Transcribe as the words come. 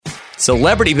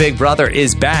Celebrity Big Brother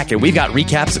is back, and we've got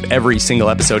recaps of every single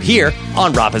episode here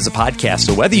on Rob as a Podcast.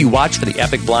 So whether you watch for the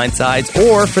epic blindsides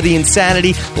or for the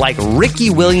insanity like Ricky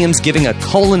Williams giving a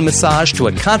colon massage to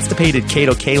a constipated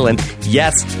Kato Kaelin,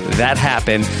 yes, that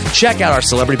happened. Check out our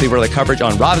Celebrity Big Brother coverage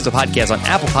on Rob as a Podcast on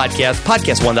Apple Podcasts,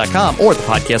 PodcastOne.com, or the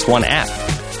Podcast One app.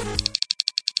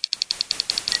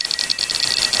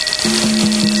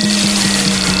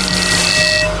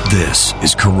 This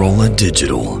is Corolla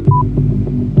Digital.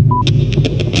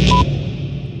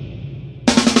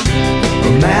 A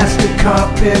master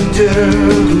carpenter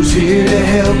who's here to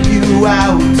help you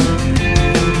out.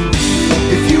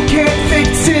 If you can't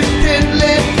fix it, then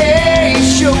let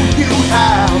Ace show you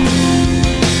how.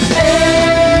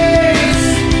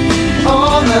 Ace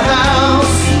on the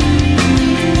house.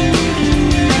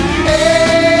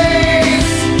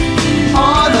 Ace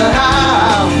on the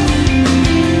house.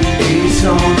 Ace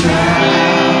on the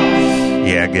house.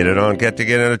 Yeah, get it on. Get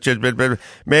it.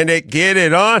 Mandate, get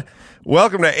it on.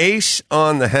 Welcome to Ace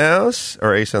on the House,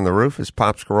 or Ace on the Roof, as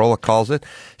Pops Corolla calls it.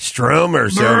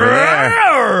 Stromer's over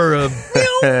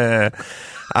there.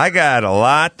 I got a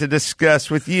lot to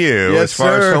discuss with you as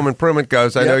far as home improvement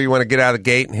goes. I know you want to get out of the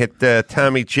gate and hit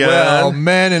Tommy John. Well,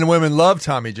 men and women love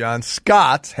Tommy John.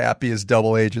 Scott's happy his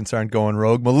double agents aren't going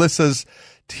rogue. Melissa's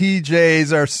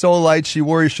TJs are so light she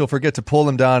worries she'll forget to pull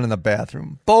them down in the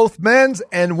bathroom. Both men's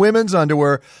and women's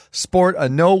underwear sport a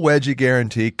no wedgie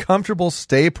guarantee, comfortable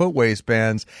stay-put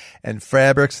waistbands, and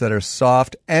fabrics that are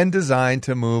soft and designed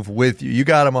to move with you. You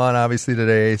got them on, obviously,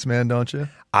 today, Ace Man, don't you?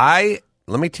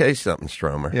 Let me tell you something,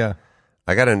 Stromer. Yeah.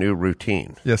 I got a new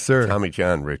routine. Yes, sir. Tommy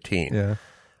John routine. Yeah.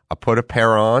 I put a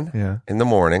pair on in the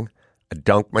morning. I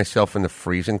dunk myself in the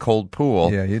freezing cold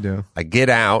pool. Yeah, you do. I get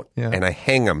out and I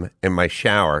hang them in my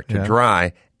shower to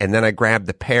dry, and then I grab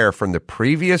the pair from the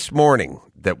previous morning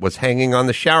that was hanging on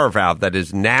the shower valve that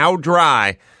is now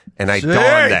dry, and I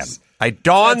don them. I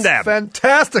don them.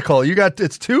 Fantastical.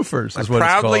 It's twofers. I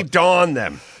proudly don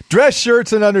them. Dress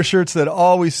shirts and undershirts that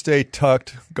always stay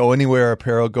tucked. Go Anywhere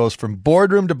apparel goes from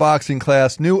boardroom to boxing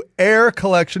class. New Air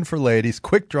collection for ladies.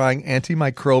 Quick drying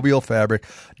antimicrobial fabric.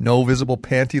 No visible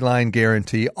panty line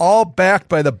guarantee. All backed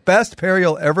by the best pair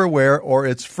you'll ever wear or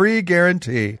its free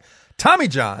guarantee. Tommy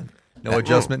John. No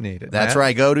adjustment needed. That's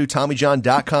right. Go to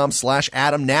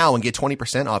TommyJohn.com/Adam now and get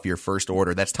 20% off your first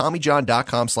order. That's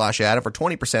TommyJohn.com/Adam for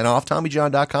 20% off.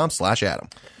 TommyJohn.com/Adam.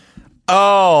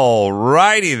 All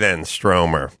righty then,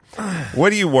 Stromer.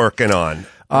 What are you working on?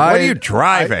 What are you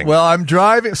driving? I'm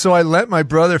driving. So I lent my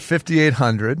brother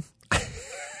 $5,800.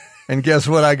 And guess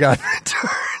what I got in return?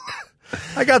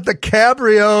 I got the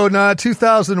Cabrio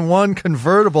 2001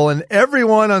 convertible. And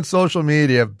everyone on social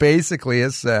media basically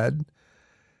has said,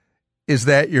 is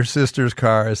that your sister's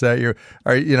car? Is that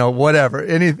whatever.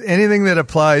 Anything that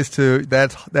applies to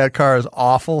that car is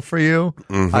awful for you,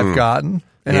 I've gotten.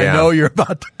 And I know you're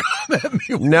about to come at me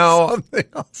with something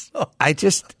else.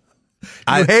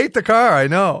 I hate the car, I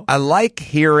know. I like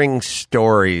hearing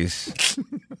stories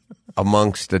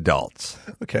amongst adults.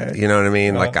 Okay. You know what I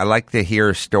mean? Like, I like to hear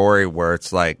a story where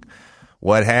it's like,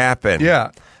 what happened?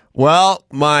 Yeah. Well,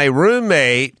 my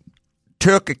roommate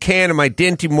took a can of my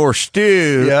Dinty Moore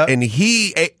stew, and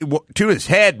he ate, to his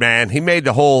head, man. He ate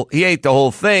the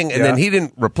whole thing, and then he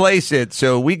didn't replace it.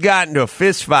 So we got into a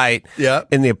fist fight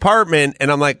in the apartment,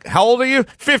 and I'm like, "How old are you?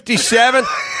 57?"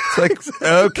 It's like,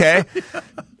 okay.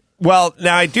 Well,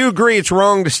 now I do agree it's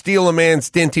wrong to steal a man's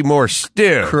Dinty Moore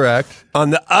stew. Correct. On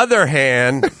the other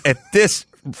hand, at this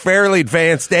fairly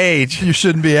advanced age, you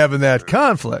shouldn't be having that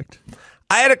conflict.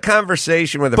 I had a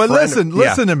conversation with a friend. But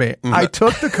listen to me. I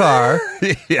took the car,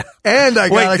 and I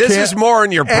got this is more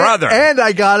than your brother. And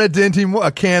I got a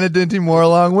can of Dinty Moore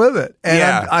along with it.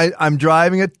 And I'm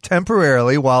driving it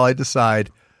temporarily while I decide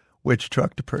which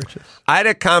truck to purchase. I had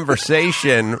a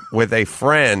conversation with a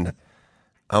friend.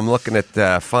 I'm looking at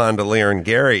Fondelier and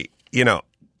Gary. You know,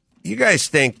 you guys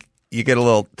think you get a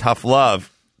little tough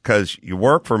love because you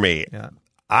work for me. Yeah.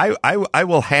 I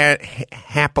will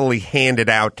happily hand it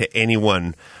out to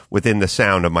anyone within the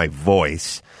sound of my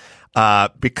voice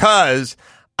because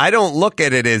I don't look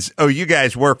at it as, oh, you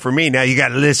guys work for me, now you got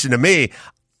to listen to me.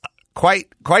 Quite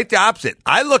the opposite.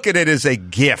 I look at it as a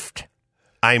gift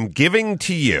I'm giving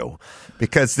to you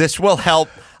because this will help.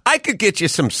 I could get you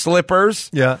some slippers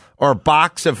or a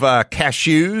box of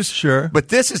cashews. Sure. But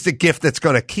this is the gift that's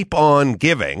going to keep on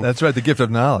giving. That's right, the gift of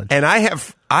knowledge. And I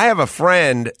have a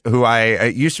friend who I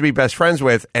used to be best friends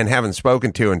with and haven't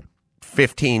spoken to in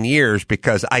 15 years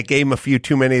because I gave him a few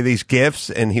too many of these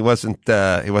gifts and he wasn't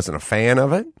a fan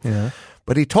of it. Yeah.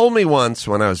 But he told me once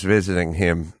when I was visiting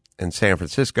him in San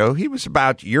Francisco. He was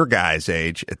about your guys'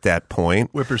 age at that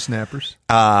point. Whippersnappers.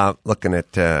 Looking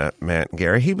at Matt and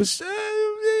Gary, he was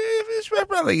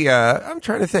probably, I'm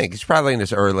trying to think, he's probably in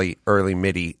his early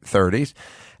mid 30s.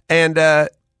 And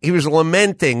he was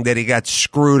lamenting that he got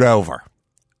screwed over.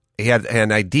 He had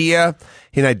an idea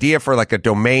for like a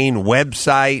domain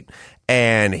website,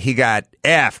 and he got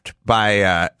effed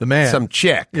by the man, some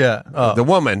chick, the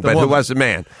woman, who was the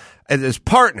man, and his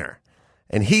partner.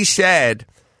 And he said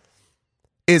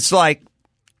it's like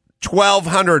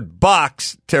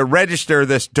 $1,200 to register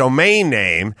this domain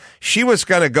name. She was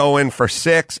going to go in for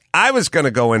 $6. I was going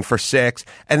to go in for $6,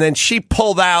 and then she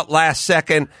pulled out last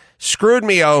second, screwed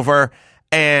me over,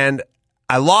 and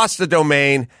I lost the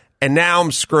domain. And now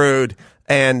I'm screwed,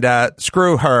 and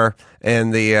screw her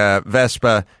and the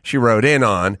Vespa she rode in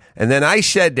on. And then I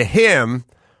said to him,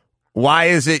 why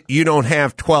is it you don't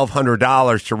have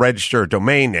 $1,200 to register a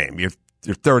domain name?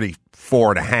 You're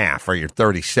 34 and a half, or you're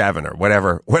 37, or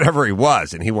whatever he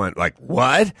was. And he went like,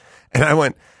 what? And I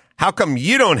went, how come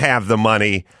you don't have the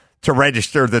money to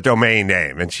register the domain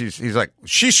name? And he's like,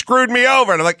 she screwed me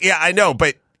over. And I'm like, yeah, I know,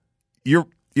 but you're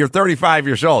 35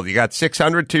 years old. You got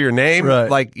 600 to your name.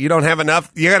 Right. Like, you don't have enough.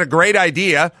 You got a great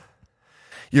idea.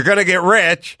 You're going to get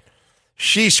rich.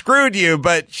 She screwed you,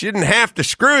 but she didn't have to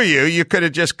screw you. You could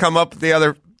have just come up with the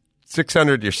other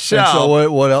 600 yourself. And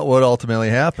so what ultimately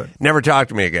happened? Never talk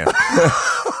to me again.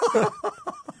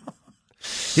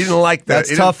 He didn't like that.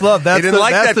 That's tough love. That's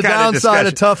the downside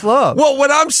of tough love. Well,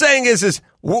 what I'm saying is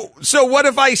so what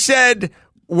if I said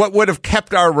what would have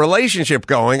kept our relationship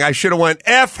going? I should have went,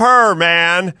 F her,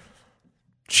 man.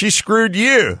 She screwed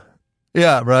you.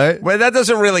 Yeah, right. Well, that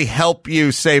doesn't really help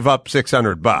you save up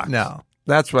 $600. No.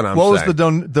 That's what I'm saying. What was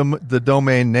the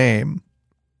domain name?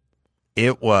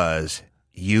 It was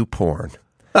YouPorn.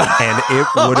 And it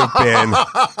would have been,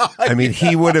 I mean,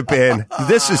 he would have been,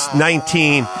 this is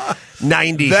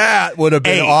 1990. That would have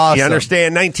been awesome. You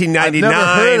understand? 1999. I've never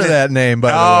heard of that name,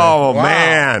 by the way. Oh, Wow.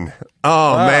 man.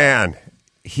 Oh, wow. Man.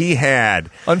 He had.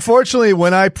 Unfortunately,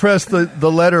 when I press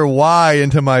the letter Y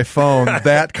into my phone,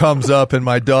 that comes up, and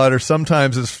my daughter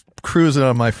sometimes is cruising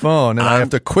on my phone, and I have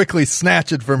to quickly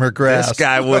snatch it from her grasp. This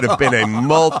guy would have been a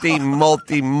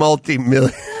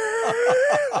multi-millionaire.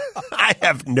 I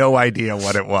have no idea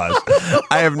what it was.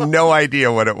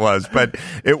 But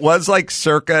it was like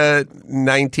circa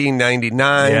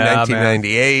 1999,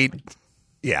 1998. Man.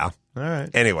 Yeah. All right.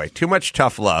 Anyway, too much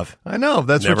tough love. I know.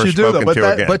 That's Never what you do, though.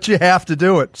 But you have to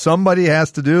do it. Somebody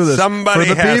has to do this. Somebody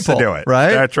for the has people, to do it.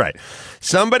 Right? That's right.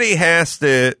 Somebody has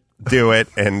to do it,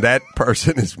 and that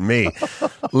person is me.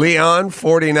 Leon,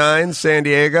 49, San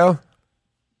Diego.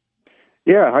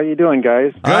 Yeah, how you doing,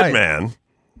 guys? Good, Hi. man.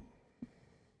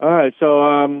 All right, so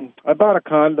I bought a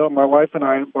condo. My wife and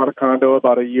I bought a condo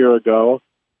about a year ago,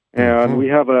 and we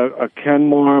have a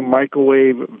Kenmore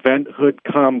microwave vent hood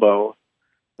combo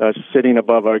that's sitting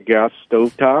above our gas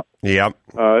stovetop. Yep.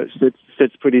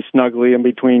 Sits pretty snugly in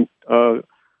between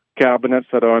cabinets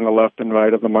that are on the left and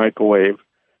right of the microwave.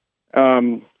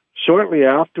 Shortly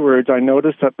afterwards, I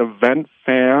noticed that the vent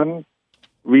fan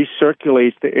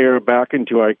recirculates the air back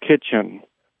into our kitchen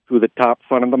through the top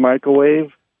front of the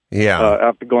microwave. Yeah.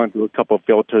 After going through a couple of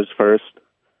filters first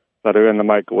that are in the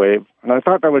microwave. And I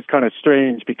thought that was kind of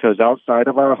strange because outside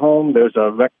of our home, there's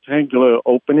a rectangular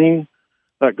opening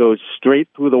that goes straight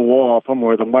through the wall from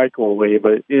where the microwave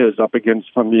is up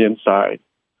against from the inside,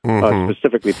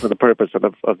 specifically for the purpose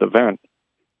of the vent.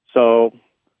 So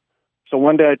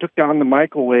one day I took down the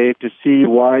microwave to see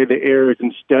why the air is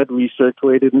instead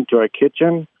recirculated into our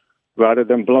kitchen rather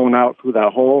than blown out through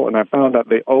that hole. And I found that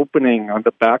the opening on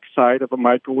the back side of a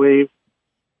microwave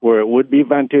where it would be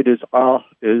vented is off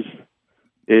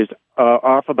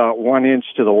about 1 inch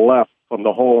to the left from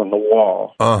the hole in the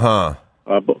wall.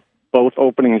 Both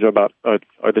openings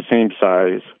are the same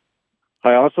size.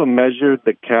 I also measured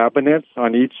the cabinets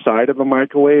on each side of the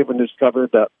microwave and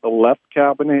discovered that the left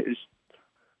cabinet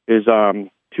is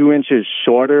 2 inches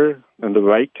shorter than the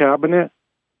right cabinet,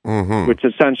 which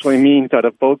essentially means that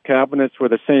if both cabinets were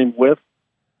the same width,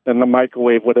 then the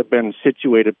microwave would have been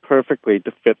situated perfectly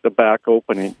to fit the back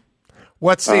opening.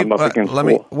 What's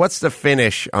the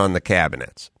finish on the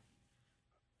cabinets?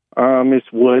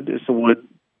 It's wood. It's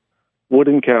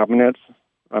wooden cabinets.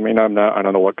 I mean, I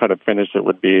don't know what kind of finish it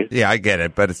would be. Yeah, I get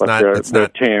it, but it's not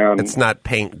tan. It's not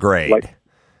paint grade.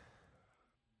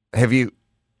 Do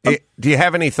you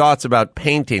have any thoughts about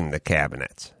painting the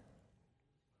cabinets?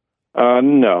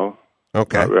 No.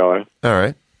 Okay. Not really. All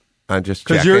right. I'm just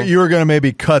Because checking. you were going to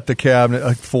maybe cut the cabinet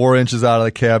like 4 inches out of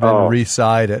the cabinet and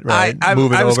reside it, right?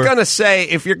 Move it I was over. going to say,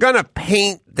 if you're going to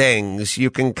paint things, you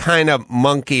can kind of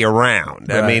monkey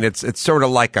around. I Right. mean, it's sort of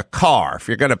like a car. If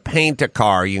you're going to paint a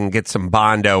car, you can get some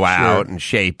Bondo out and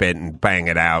shape it and bang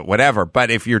it out, whatever. But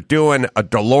if you're doing a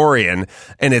DeLorean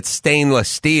and it's stainless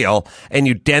steel and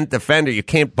you dent the fender, you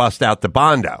can't bust out the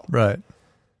Bondo. Right.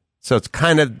 So it's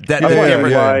kind of that. I the wonder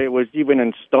difference- why it was even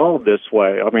installed this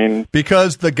way. I mean,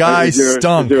 Because the guy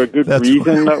stunk. Is there a good That's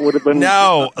reason that would have been?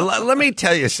 No, let me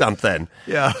tell you something.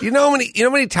 Yeah. You know how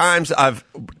many times I've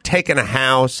taken a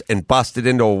house and busted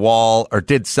into a wall or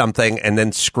did something and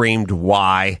then screamed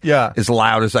why Yeah. as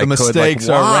loud as I The could. mistakes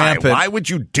like, are why? rampant. Why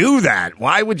would you do that?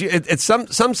 Why would you? It's some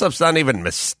stuff's not even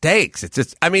mistakes. It's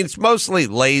just, I mean, it's mostly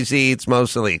lazy. It's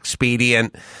mostly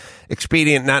expedient.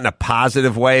 Expedient, not in a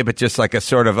positive way, but just like a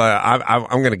sort of I'm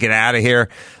going to get out of here.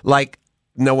 Like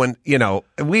no one,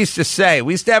 we used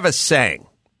to have a saying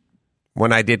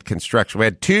when I did construction. We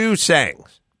had 2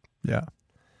 sayings. Yeah.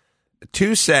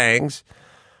 2 sayings,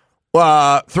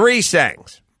 3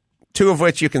 sayings, 2 of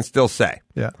which you can still say.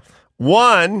 Yeah.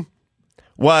 One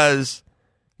was,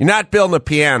 you're not building a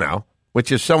piano,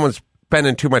 which is someone's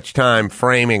spending too much time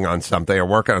framing on something or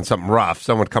working on something rough.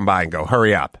 Someone would come by and go,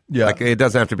 hurry up. Yeah. Like, it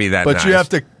doesn't have to be that But nice.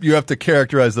 you have to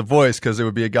characterize the voice because it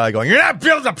would be a guy going, "You're not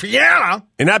building a piano."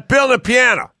 You're not building a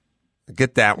piano.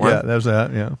 Get that one. Yeah, there's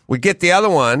that. Yeah. We get the other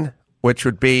one, which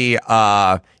would be,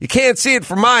 you can't see it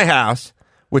from my house,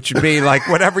 which would be like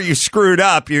whatever you screwed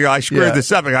up. I screwed Yeah.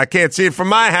 this up. I can't see it from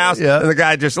my house. Yeah. And the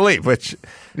guy just leave, which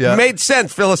Yeah. made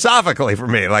sense philosophically for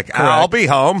me. Like, I'll be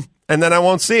home and then I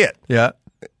won't see it. Yeah.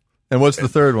 And what's the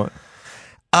third one?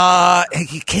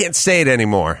 You can't say it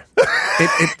anymore.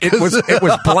 It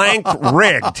was blank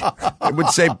rigged. It would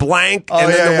say blank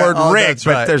and then the word rigged, that's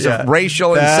but right. there's Yeah. a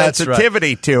racial That's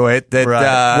insensitivity to it that Right.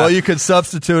 Well, you could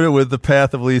substitute it with the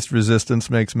path of least resistance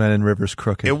makes men and rivers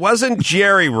crooked. it wasn't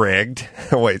jerry rigged.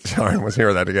 Wait, sorry, I was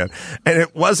hearing that again. And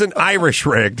it wasn't Irish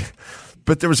rigged,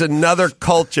 but there was another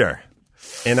culture.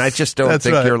 And I just don't That's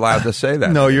think right. you're allowed to say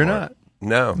that. No, you're anymore. not.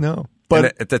 No. No. But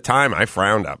And at the time, I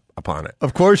frowned upon it.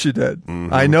 of course you did.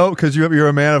 Mm-hmm. I know because you're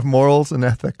a man of morals and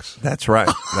ethics. That's right.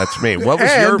 That's me.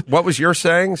 What was your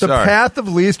saying? The Sorry. path of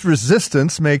least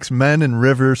resistance makes men and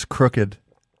rivers crooked.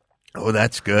 Oh,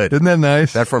 that's good. Isn't that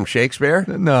nice? Is that from Shakespeare?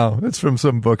 No, it's from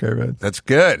some book I read. That's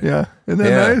good. Yeah, isn't that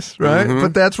Yeah. nice? Right? Mhm.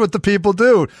 But that's what the people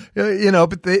do.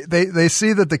 But they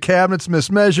see that the cabinet's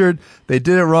mismeasured. They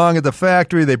did it wrong at the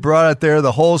factory. They brought it there.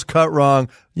 The hole's cut wrong.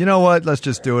 You know what? Let's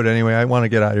just do it anyway. I want to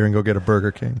get out here and go get a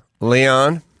Burger King.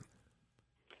 Leon,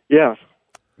 Yes.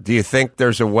 do you think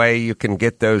there's a way you can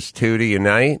get those 2 to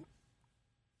unite?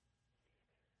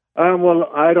 Well,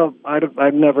 I don't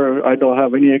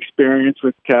have any experience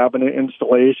with cabinet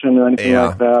installation or anything Yeah.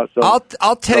 like that. So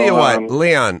I'll tell you so, what,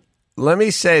 Leon, let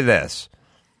me say this.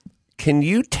 Can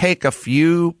you take a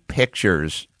few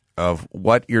pictures of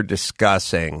what you're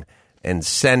discussing and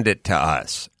send it to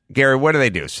us? Gary, what do they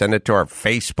do? Send it to our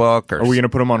Facebook? Or Are we going to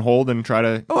put him on hold and try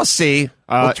to? We'll see.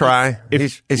 We'll try.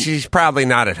 He's probably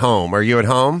not at home. Are you at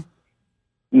home?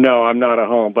 No, I'm not at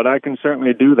home, but I can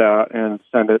certainly do that and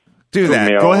send it. Do to that.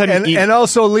 mail. Go ahead and eat. And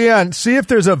also, Leon, see if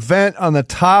there's a vent on the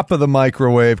top of the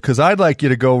microwave because I'd like you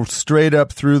to go straight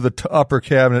up through the upper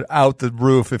cabinet out the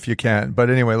roof if you can. But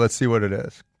anyway, let's see what it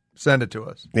is. Send it to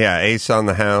us. Yeah, Ace on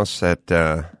the House at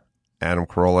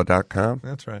AdamCarolla.com.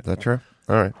 That's right. Is that true?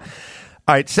 All right.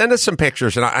 All right, send us some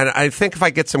pictures, and I think if I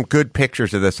get some good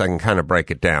pictures of this, I can kind of break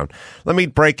it down. Let me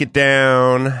break it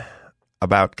down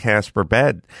about Casper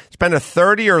Bed. Spend a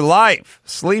third of your life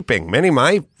sleeping. Many of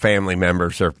my family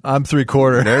members are I'm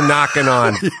 3/4. they're knocking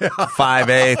on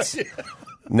 5/8,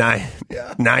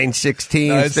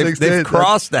 9/16. They've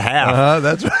crossed the half.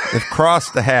 That's right. They've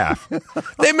crossed the half.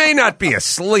 They may not be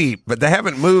asleep, but they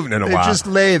haven't moved in a They while. just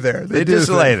lay there. They do just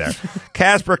things. lay there.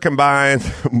 Casper combines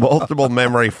multiple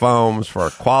memory foams for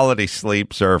a quality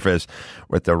sleep surface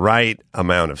with the right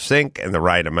amount of sink and the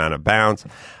right amount of bounce.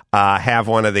 Have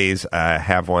one of these.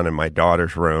 Have one in my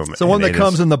daughter's room. It's the one that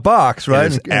comes in the box, right?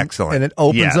 is excellent. And it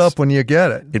opens Yes. up when you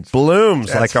get it. It blooms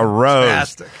That's like a rose.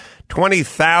 fantastic.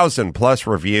 20,000 plus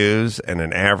reviews and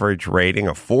an average rating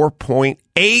of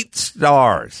 4.8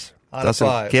 stars. Out of Doesn't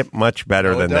 5. get much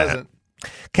better No, than it that. doesn't.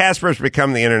 Casper's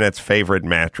become the internet's favorite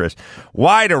mattress.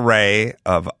 Wide array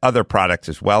of other products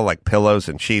as well, like pillows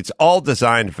and sheets, all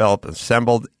designed, developed, and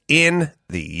assembled in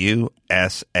the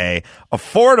USA.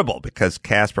 Affordable because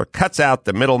Casper cuts out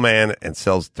the middleman and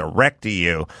sells direct to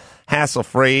you.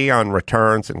 Hassle-free on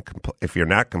returns, and if you're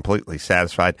not completely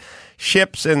satisfied,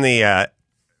 ships in the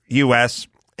U.S.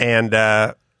 and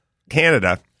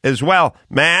Canada as well.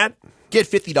 Matt, Get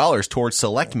 $50 towards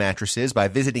select mattresses by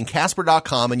visiting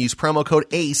Casper.com and use promo code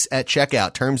ACE at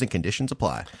checkout. Terms and conditions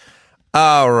apply.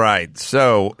 All right.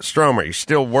 So, Stromer, you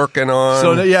still working on?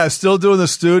 So yeah, still doing the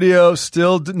studio.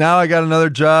 Now I got another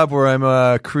job where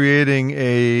I'm creating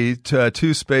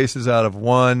two spaces out of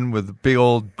one with a big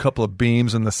old couple of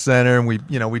beams in the center. And we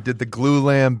did the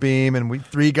Glulam beam, and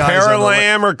three guys.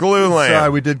 Paralam or Glulam? Sorry,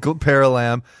 we did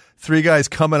Paralam. Three guys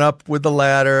coming up with the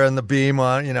ladder and the beam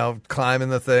on, climbing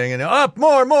the thing, and up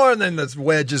more, and then this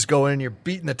wedges going, and you're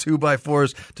beating the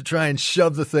 2x4s to try and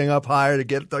shove the thing up higher to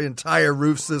get the entire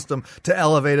roof system to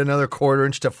elevate another 1/4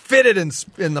 inch to fit it in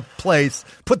the place,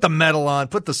 put the metal on,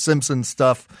 put the Simpson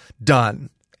stuff,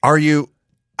 done.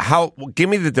 Give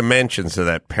me the dimensions of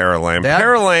that Paralam. That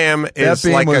Paralam is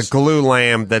like a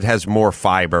Glulam that has more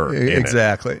fiber in it.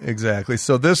 Exactly.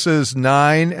 So this is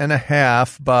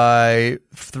 9.5 by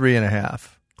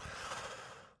 3.5.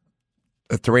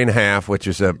 A 3.5, which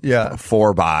is a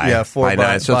 4 by 9.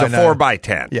 So it's a 4 by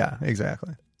 10. Yeah,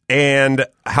 exactly. And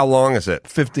how long is it?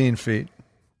 15 feet.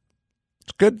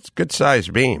 It's good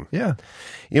sized beam. Yeah.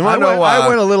 I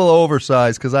went a little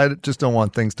oversized because I just don't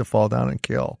want things to fall down and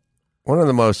kill. One of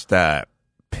the most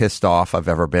pissed off I've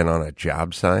ever been on a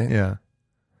job site. Yeah.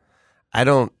 I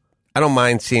don't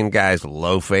mind seeing guys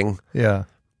loafing. Yeah.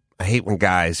 I hate when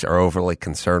guys are overly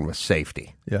concerned with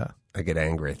safety. Yeah. I get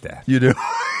angry at that. You do?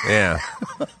 Yeah.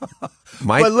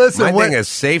 My thing is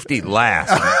safety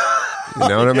last. You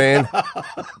know what I mean?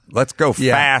 Let's go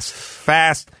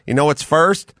fast. You know what's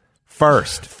first?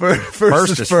 First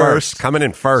is first. Coming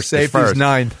in first. Safety's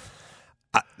 9.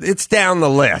 It's down the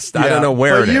list. I don't know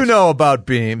where it is. But you know about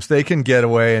beams. They can get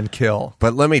away and kill.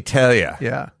 But let me tell you.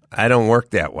 Yeah. I don't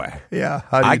work that way. Yeah.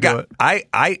 How do you do it?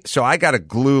 So I got a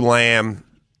Glulam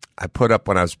I put up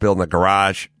when I was building a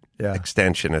garage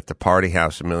extension at the party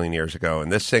house a million years ago.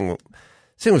 And this thing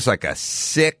was like a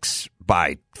 6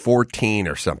 by 14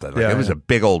 or something. It was a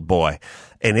big old boy.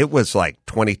 And it was like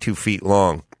 22 feet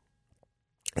long.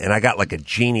 And I got like a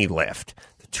genie lift.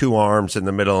 2 arms in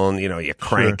the middle, and you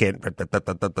crank it, and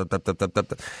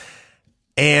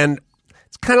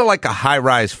it's kind of like a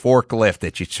high-rise forklift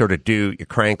that you sort of you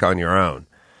crank on your own.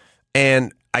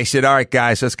 And I said, all right,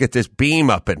 guys, let's get this beam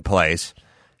up in place.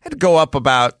 I had to go up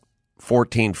about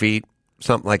 14 feet,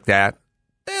 something like that.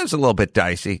 It was a little bit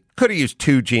dicey. Could have used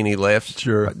 2 genie lifts.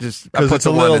 Sure, I put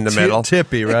the one in the middle.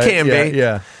 Tippy, right? It can be.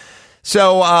 Yeah.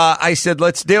 So I said,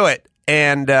 let's do it,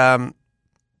 and at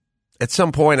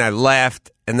some point I left.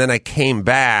 And then I came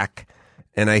back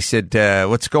and I said,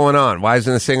 what's going on? Why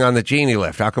isn't this thing on the genie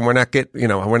lift? How come we're not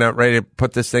we're not ready to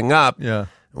put this thing up? Yeah.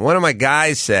 And one of my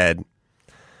guys said,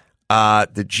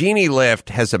 the genie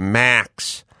lift has a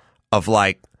max of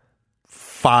like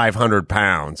 500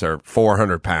 pounds or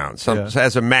 400 pounds. It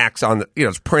has a max on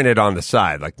it's printed on the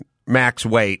side, like max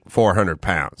weight, 400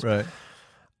 pounds. Right.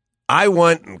 I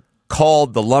went and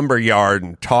called the lumber yard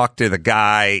and talked to the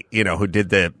guy, who did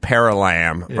the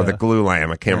Paralam or the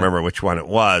Glulam. I can't remember which one it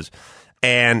was.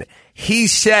 And he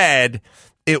said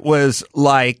it was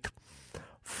like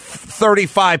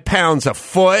 35 pounds a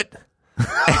foot.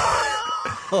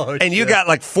 And you got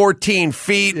like 14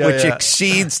 feet, which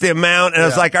exceeds the amount. And I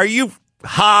was like, are you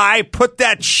high? Put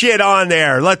that shit on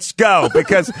there. Let's go.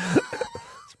 Because...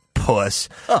 puss.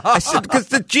 I said, because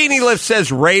the genie lift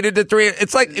says rated to 300.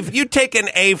 It's like if you take an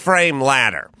A-frame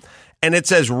ladder and it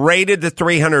says rated to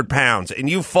 300 pounds and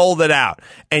you fold it out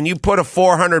and you put a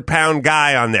 400-pound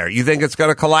guy on there, you think it's going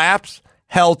to collapse?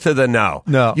 Hell to the no.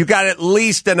 No. You got at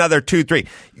least another 2-3.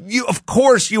 Of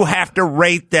course, you have to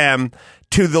rate them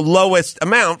to the lowest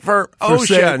amount for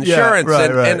OSHA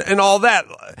insurance and all that.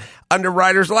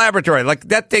 Underwriter's Laboratory. Like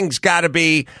that thing's got to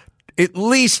be at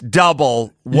least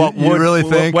double what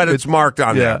it's marked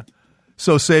on there.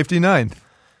 So safety 9.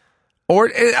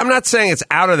 Or I'm not saying it's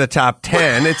out of the top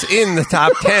 10. It's in the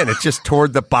top 10. It's just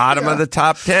toward the bottom of the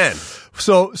top 10.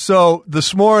 So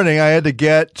this morning I had to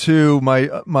get to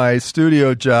my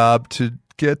studio job to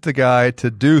get the guy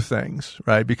to do things,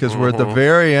 right? Because we're at the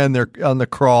very end. They're on the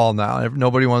crawl now.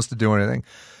 Nobody wants to do anything.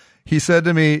 He said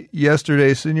to me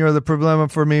yesterday, Senor, the problem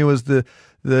for me was the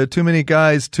too many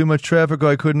guys, too much traffic.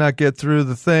 I could not get through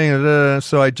the thing.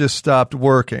 So I just stopped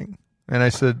working. And I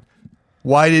said,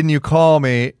 why didn't you call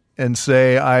me and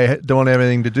say, I don't have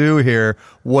anything to do here?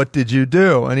 What did you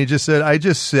do? And he just said, I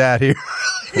just sat here.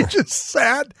 He just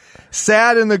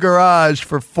sat in the garage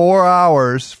for 4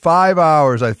 hours, 5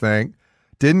 hours, I think,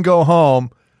 didn't go home,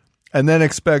 and then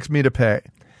expects me to pay.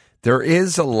 There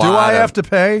is a lot. Do I have to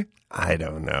pay? I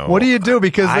don't know. What do you do?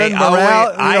 Because then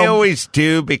I always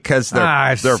do because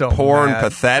they're so poor mad. and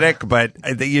pathetic, but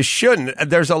you shouldn't.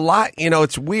 There's a lot,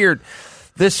 it's weird.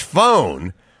 This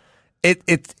phone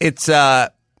It's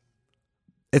not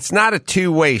a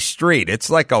two-way street. It's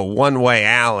like a one-way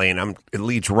alley, and it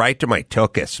leads right to my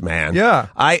tuchus, man. Yeah.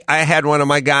 I had one of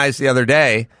my guys the other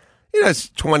day. This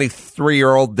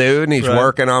 23-year-old dude, and he's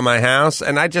working on my house,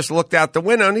 and I just looked out the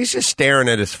window, and he's just staring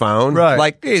at his phone, right?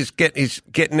 Like he's getting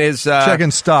his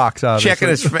checking stocks, obviously. Checking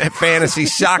his fantasy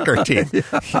soccer team,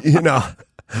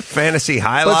 fantasy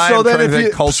highlight. But so then,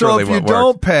 if you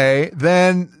don't pay,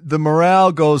 then the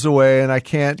morale goes away, and I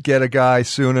can't get a guy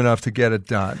soon enough to get it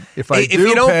done. If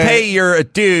you don't pay, you're a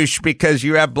douche because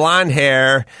you have blonde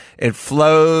hair. It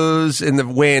flows in the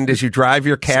wind as you drive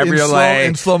your cabriolet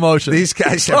in slow motion. These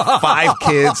guys have 5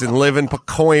 kids and live in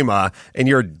Pacoima, and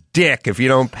you're a dick if you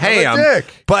don't pay them.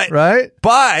 Dick, right?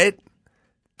 But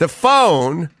the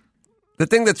phone. The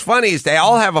thing that's funny is they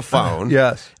all have a phone.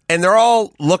 Yes. And they're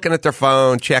all looking at their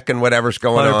phone, checking whatever's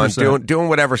going 100%. on, doing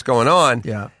whatever's going on.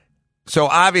 Yeah. So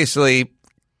obviously,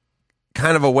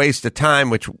 kind of a waste of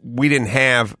time, which we didn't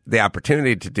have the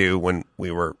opportunity to do when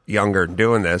we were younger and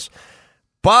doing this.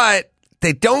 But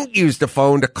they don't use the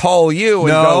phone to call you and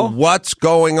go, what's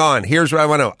going on? Here's what I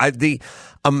want to know. The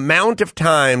amount of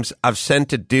times I've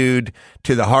sent a dude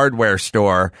to the hardware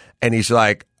store and he's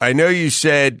like, I know you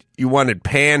said you wanted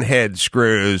panhead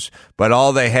screws, but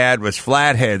all they had was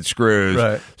flathead screws.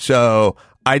 Right. So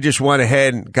I just went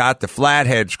ahead and got the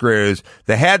flathead screws.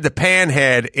 They had the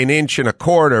panhead 1.25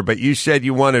 inches, but you said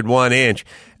you wanted 1 inch.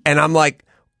 And I'm like,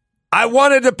 I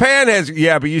wanted the panheads.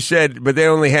 Yeah, but you said, but they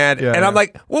only had. Yeah, and I'm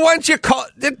like, well, why don't you call?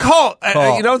 Then call.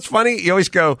 It's funny. You always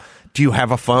go, do you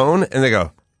have a phone? And they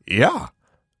go, yeah.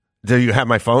 Do you have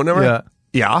my phone number? Yeah.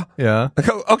 Yeah. Yeah. I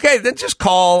go, okay, then just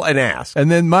call and ask. And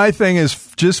then my thing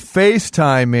is just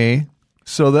FaceTime me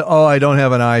so that, I don't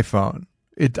have an iPhone.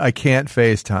 I can't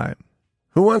FaceTime.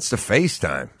 Who wants to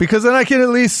FaceTime? Because then I can at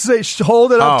least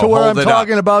hold it up to where I'm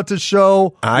talking about to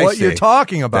show what you're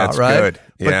talking about, That's right? good.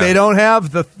 Yeah. But they don't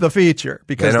have the feature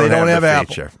because they don't have Apple.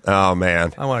 Feature. Oh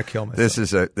man, I want to kill myself.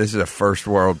 This is a first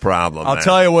world problem. I'll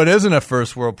tell you what isn't a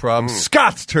first world problem.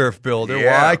 Scott's Turf Builder.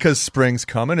 Yeah. Why? Because spring's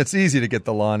coming. It's easy to get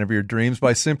the lawn of your dreams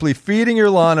by simply feeding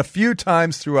your lawn a few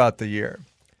times throughout the year.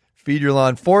 Feed your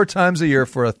lawn 4 times a year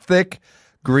for a thick,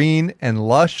 green, and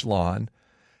lush lawn.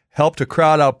 Help to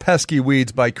crowd out pesky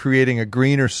weeds by creating a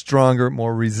greener, stronger,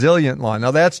 more resilient lawn.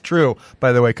 Now, that's true,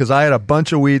 by the way, because I had a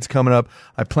bunch of weeds coming up.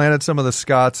 I planted some of the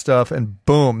Scott stuff, and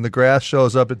boom, the grass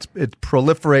shows up. It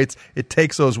proliferates. It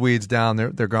takes those weeds down.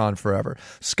 They're gone forever.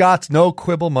 Scott's no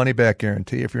quibble money-back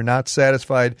guarantee. If you're not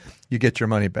satisfied, you get your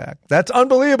money back. That's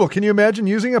unbelievable. Can you imagine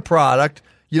using a product,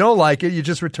 you don't like it, you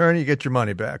just return it, you get your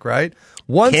money back, right?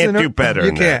 Can't do better You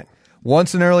than can't. that.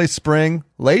 Once in early spring,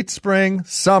 late spring,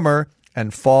 summer,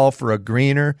 and fall for a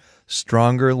greener,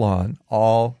 stronger lawn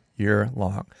all year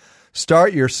long.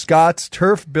 Start your Scott's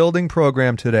Turf Building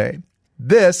program today.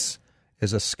 This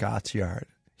is a Scott's Yard.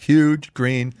 Huge,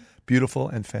 green, beautiful,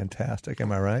 and fantastic.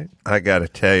 Am I right? I got to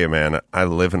tell you, man, I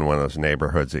live in one of those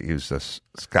neighborhoods that use the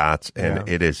Scott's, and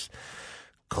it is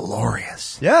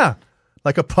glorious. Yeah,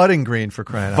 like a putting green for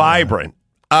crying out loud. Vibrant.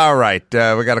 All right,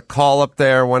 we got a call up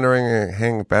there wondering,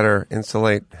 hang better,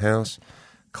 insulate house,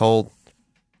 cold.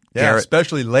 Yeah, Garrett,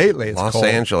 especially lately. It's Los cold.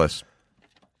 Angeles.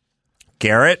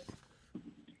 Garrett?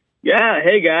 Yeah,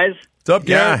 hey guys. What's up,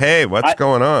 Garrett? Yeah, hey, what's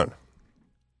going on?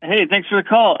 Hey, thanks for the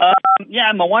call.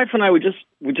 Yeah, my wife and I we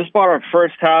just bought our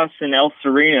first house in El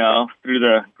Sereno through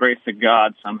the grace of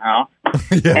God somehow,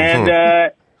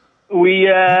 and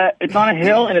it's on a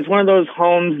hill, and it's one of those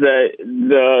homes that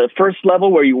the first level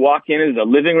where you walk in is a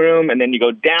living room, and then you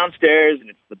go downstairs and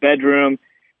it's the bedroom.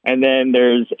 And then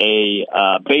there's a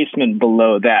basement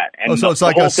below that. And so it's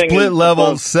like a split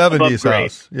level 70s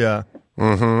house. Yeah.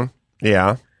 Mm-hmm.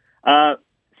 Yeah.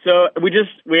 So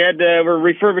we're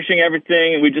refurbishing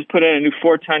everything, and we just put in a new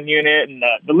 4-ton unit, and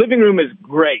the living room is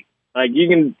great. Like you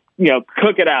can,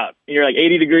 cook it out. You're like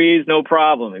 80 degrees, no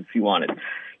problem if you want it.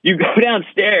 You go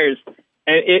downstairs,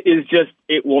 and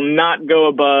it will not go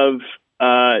above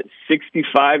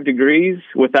 65 degrees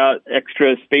without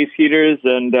extra space heaters,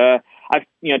 and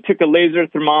I took a laser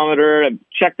thermometer and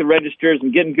checked the registers.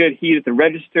 I'm getting good heat at the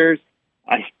registers.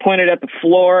 I pointed at the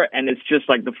floor, and it's just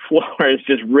like the floor is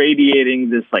just radiating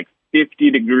this like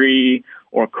 50 degree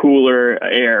or cooler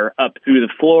air up through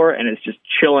the floor, and it's just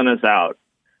chilling us out.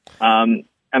 I'm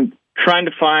trying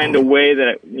to find a way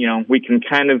that we can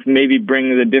kind of maybe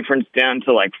bring the difference down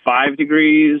to like 5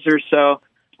 degrees or so.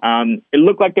 It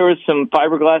looked like there was some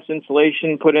fiberglass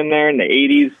insulation put in there in the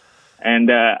 80s.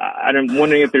 And I'm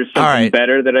wondering if there's something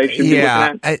better that I should be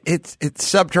looking at. It's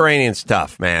subterranean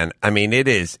stuff, man. I mean,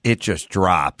 it just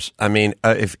drops. I mean,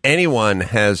 if anyone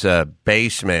has a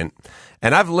basement,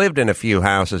 and I've lived in a few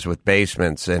houses with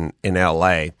basements in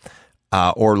L.A.,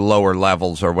 or lower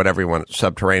levels or whatever you want,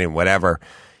 subterranean, whatever.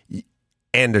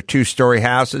 And they're 2-story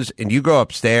houses, and you go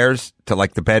upstairs to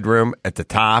like the bedroom at the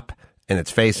top, and it's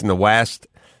facing the west.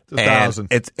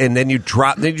 And then you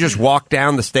drop. Then you just walk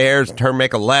down the stairs and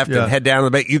make a left and head down the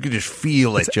bay. You can just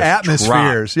feel it. It's just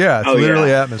atmospheres. drop. Yeah, it's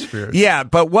literally atmospheres. Yeah,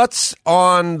 but what's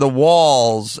on the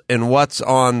walls and what's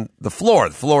on the floor?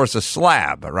 The floor is a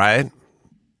slab, right?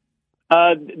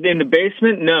 In the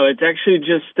basement, no. It's actually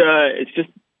just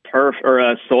turf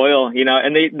or soil,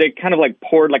 And they kind of like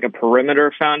poured like a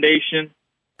perimeter foundation.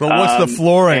 But what's the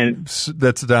flooring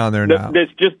that's down there now?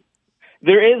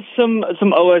 There is some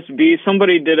OSB.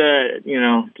 Somebody did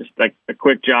just like a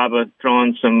quick job of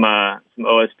throwing some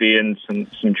OSB and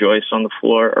some joists on the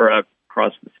floor or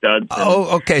across the studs.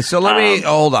 Okay. So let me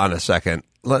hold on a second.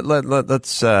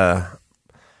 Let's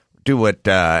do what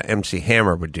MC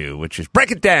Hammer would do, which is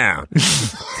break it down.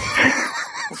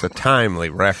 It's a timely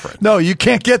reference. No, you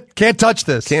can't touch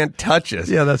this. Can't touch us.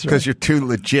 Yeah, that's right. Because you're too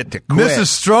legit to quit. Mrs.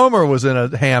 Stromer was in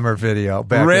a Hammer video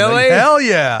back. Really? Hell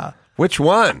yeah. Which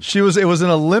one? It was an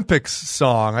Olympics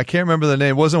song. I can't remember the name.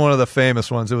 It wasn't one of the famous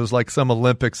ones. It was like some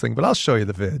Olympics thing, but I'll show you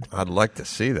the vid. I'd like to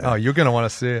see that. Oh, you're going to want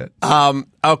to see it.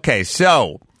 Okay,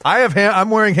 so I'm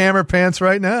wearing Hammer pants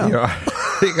right now.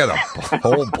 You got a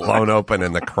hole blown open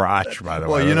in the crotch, by the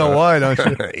way. Well, you know why, don't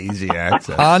you? Easy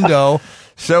access. Hondo.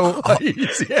 So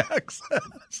easy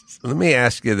access. Let me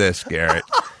ask you this, Garrett.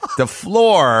 The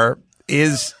floor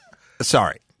is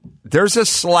there's a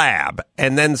slab,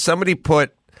 and then somebody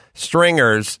put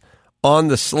stringers on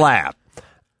the slab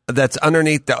that's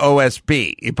underneath the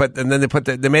OSB. And then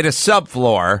they made a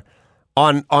subfloor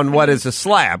on what is a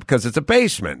slab because it's a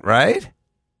basement, right?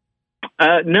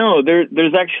 No,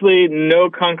 there's actually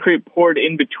no concrete poured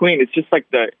in between. It's just like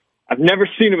I've never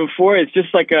seen it before. It's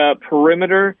just like a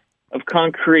perimeter of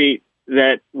concrete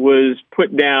that was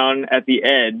put down at the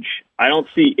edge. I don't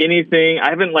see anything.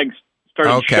 I haven't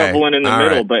started shoveling in the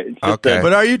middle, but it's just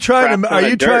But are you trying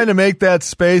to make that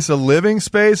space a living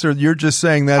space, or you're just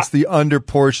saying that's the under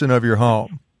portion of your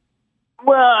home?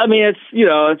 Well, I mean,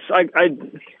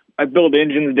 I build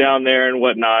engines down there and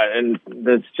whatnot, and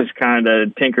that's just kind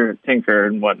of tinker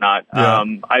and whatnot. Yeah.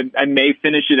 I may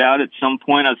finish it out at some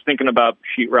point. I was thinking about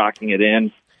sheetrocking it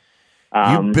in.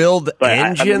 You build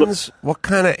engines? What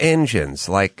kind of engines?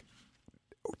 Like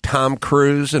Tom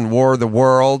Cruise in War of the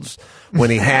Worlds when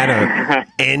he had an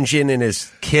engine in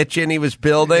his kitchen he was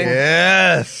building?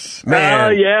 Yes. Man. Oh,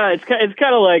 yeah. It's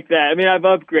kind of like that. I mean, I've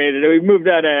upgraded. We moved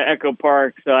out of Echo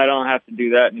Park, so I don't have to do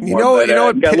that anymore.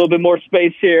 I've got a little bit more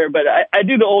space here, but I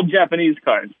do the old Japanese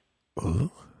cars. Ooh.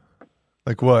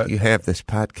 Like what? You have this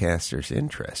podcaster's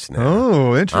interest now.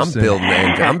 Oh, interesting.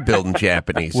 I'm building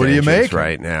Japanese what do you make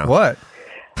right now. What?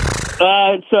 So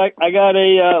I got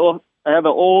I have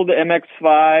an old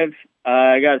MX-5.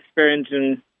 I got a spare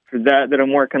engine for that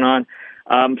I'm working on.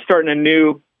 I'm starting a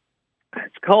new.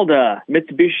 It's called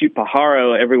Mitsubishi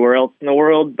Pajaro everywhere else in the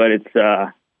world, but it's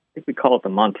I think we call it the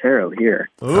Montero here.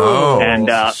 Oh, and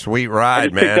sweet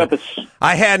ride, man!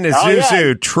 I had an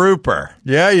Isuzu Trooper.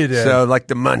 Yeah, you did. So, like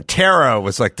the Montero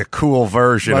was like the cool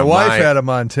version. My wife had a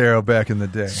Montero back in the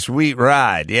day. Sweet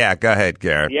ride. Yeah, go ahead,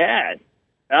 Garrett. Yeah.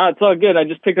 It's all good. I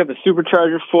just picked up a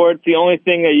supercharger for it. It's the only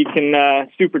thing that you can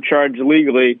supercharge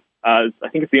legally. I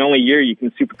think it's the only year you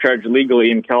can supercharge legally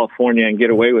in California and get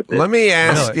away with it. Let me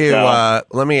ask you.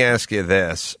 Let me ask you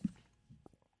this.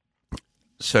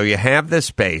 So you have this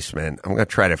basement. I'm going to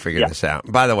try to figure this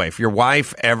out. By the way, if your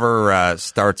wife ever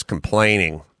starts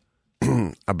complaining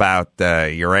about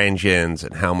your engines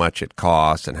and how much it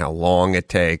costs and how long it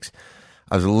takes,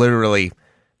 I was literally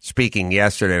speaking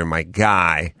yesterday to my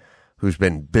guy who's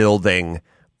been building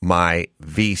my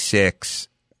V6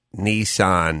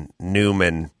 Nissan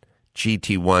Newman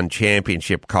GT1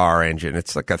 championship car engine.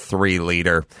 It's like a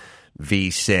 3-liter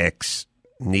V6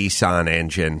 Nissan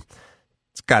engine.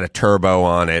 It's got a turbo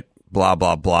on it, blah,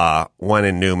 blah, blah. One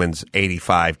in Newman's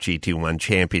 85 GT1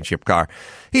 championship car.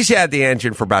 He's had the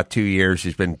engine for about 2 years.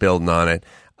 He's been building on it.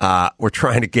 We're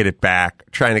trying to get it back,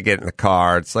 trying to get it in the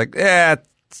car. It's like, it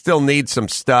still needs some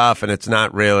stuff, and it's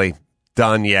not really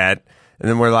done yet. And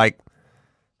then we're like,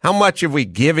 how much have we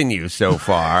given you so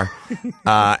far?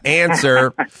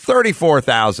 Answer,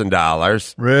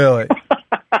 $34,000. Really?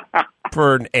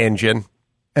 For an engine.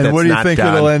 And what do you think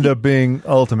it'll end up being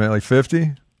ultimately,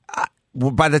 50?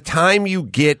 By the time you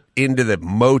get into the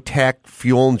Motec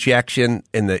fuel injection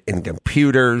in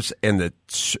computers and the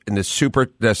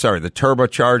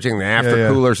turbocharging, the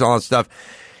aftercoolers, all that stuff,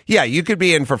 you could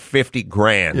be in for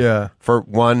 $50,000 for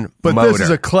one motor. But this is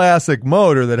a classic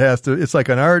motor that it's like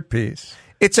an art piece.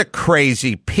 It's a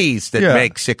crazy piece that Yeah.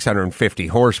 makes 650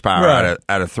 horsepower Right.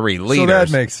 out of 3 liters. So that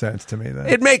makes sense to me then.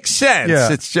 It makes sense.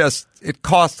 Yeah. It's just it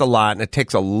costs a lot and it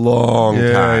takes a long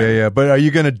yeah, time. yeah. But are you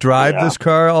going to drive this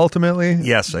car ultimately?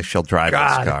 Yes, I shall drive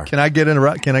this car. Can I get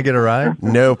Can I get a ride?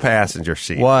 No passenger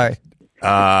seat. Why?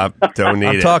 Don't need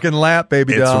I'm it. talking lap,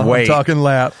 baby It's doll. weight. I'm talking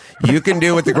lap. You can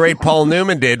do what the great Paul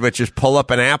Newman did, which is pull up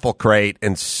an apple crate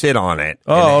and sit on it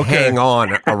Oh, and okay. hang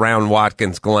on around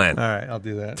Watkins Glen All right, I'll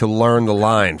do that. to learn the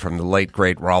line from the late,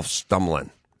 great Rolf Stumlin.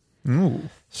 Ooh.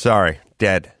 Sorry,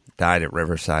 dead. Died at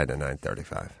Riverside in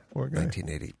 935. Poor guy.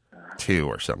 1982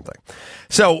 or something.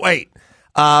 So, wait.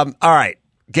 All right,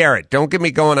 Garrett, don't get me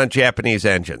going on Japanese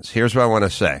engines. Here's what I want to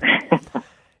say.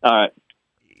 All right.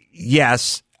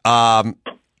 Yes,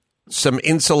 some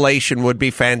insulation would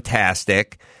be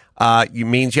fantastic. You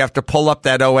means you have to pull up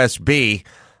that OSB.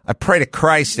 I pray to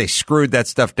Christ they screwed that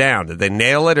stuff down. Did they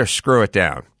nail it or screw it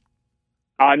down?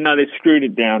 No, they screwed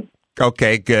it down.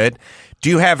 Okay, good. Do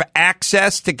you have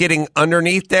access to getting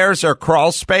underneath there? Is there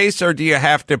crawl space, or do you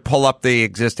have to pull up the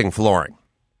existing flooring?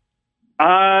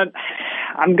 I'm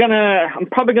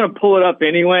probably gonna pull it up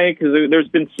anyway because there's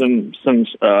been some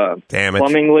Damage.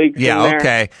 plumbing leaks. Yeah, in there,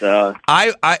 okay. so.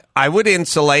 I would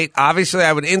insulate. Obviously,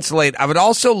 I would insulate. I would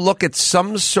also look at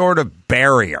some sort of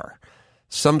barrier,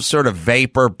 some sort of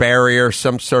vapor barrier,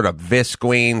 some sort of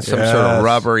visqueen, some sort of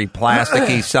rubbery,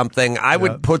 plasticky something. I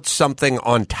would put something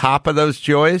on top of those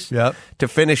joists to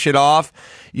finish it off.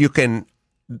 You can.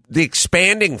 The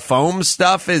expanding foam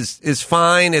stuff is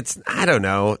fine. I don't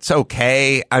know. It's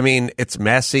okay. I mean, it's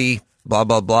messy, blah,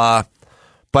 blah, blah.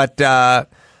 But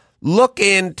look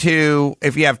into,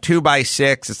 if you have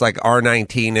 2x6, it's like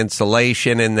R19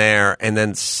 insulation in there, and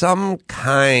then some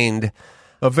kind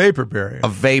A vapor barrier.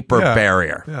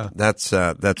 barrier. Yeah. That's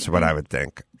what I would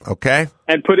think. Okay?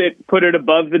 And put it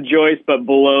above the joist, but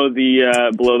below the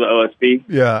OSB.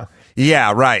 Yeah.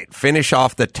 Yeah, right. Finish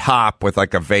off the top with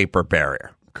like a vapor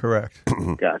barrier. Correct.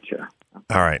 Gotcha.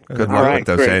 All right. Good All luck right, with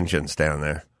those great. engines down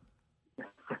there.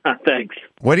 Thanks.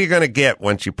 What are you going to get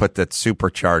once you put that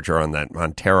supercharger on that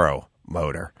Montero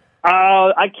motor?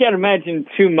 I can't imagine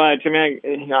too much. I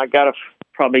mean, I gotta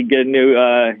probably get a new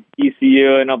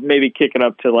ECU, and I'll maybe kick it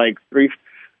up to like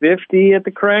 350 at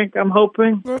the crank. I'm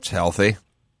hoping. That's healthy.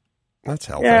 That's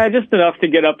healthy. Yeah, just enough to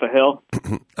get up a hill.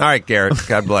 All right, Garrett.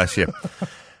 God bless you.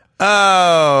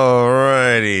 All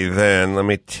righty then. Let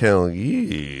me tell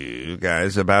you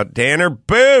guys about Danner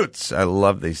boots. I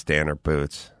love these Danner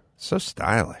boots. So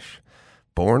stylish.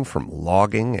 Born from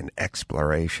logging and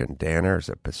exploration, Danner is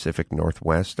a Pacific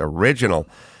Northwest original.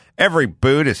 Every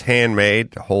boot is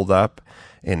handmade to hold up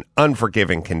in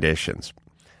unforgiving conditions.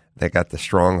 They got the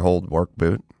Stronghold work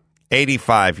boot.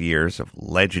 85 years of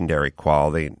legendary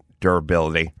quality and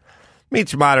durability.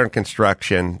 Meets modern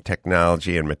construction,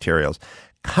 technology, and materials.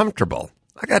 Comfortable.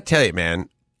 I got to tell you, man,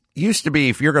 used to be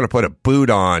if you're going to put a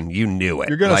boot on, you knew it.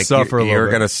 You're going to suffer a little bit. You're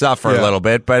going to suffer a little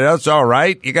bit, but that's all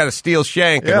right. You got a steel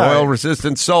shank and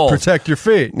oil-resistant soles. Protect your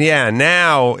feet. Yeah,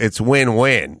 now it's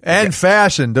win-win. And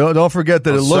fashion. Don't forget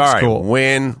that it looks cool.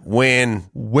 Win.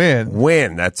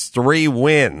 That's 3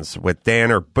 wins with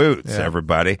Danner boots,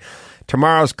 everybody.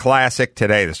 Tomorrow's classic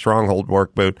today, the Stronghold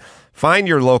work boot. Find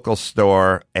your local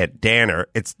store at Danner.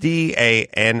 It's DANNER.com.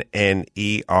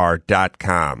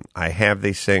 I have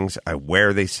these things. I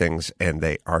wear these things, and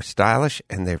they are stylish,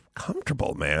 and they're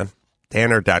comfortable, man.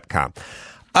 Danner.com.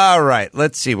 All right,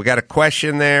 let's see. We got a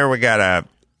question there. We got a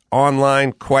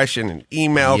online question, an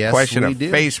email question, a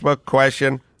Facebook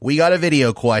question. We got a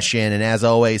video question, and as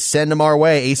always, send them our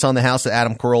way.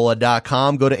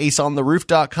 aceonthehouse@adamcarolla.com. Go to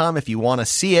aceontheroof.com if you want to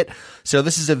see it. So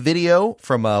this is a video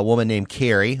from a woman named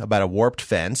Carrie about a warped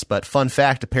fence. But fun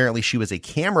fact, apparently she was a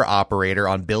camera operator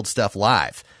on Build Stuff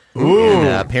Live. Ooh, and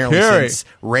apparently Carrie. since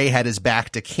Ray had his back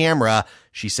to camera,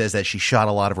 she says that she shot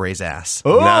a lot of Ray's ass.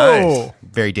 Oh. Nice.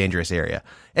 Very dangerous area.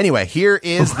 Anyway, here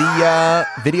is the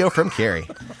video from Carrie.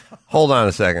 Hold on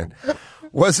a second.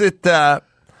 Was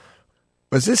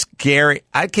this Gary?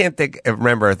 I can't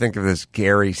remember. I think of this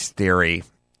Gary's Theory.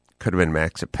 Could have been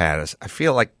Max Apatis. I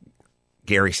feel like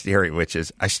Gary's Theory, which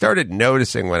is I started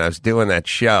noticing when I was doing that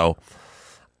show,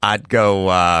 I'd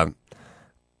go,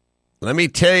 let me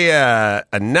tell you a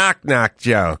knock-knock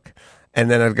joke. And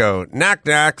then I'd go,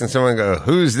 knock-knock, and someone would go,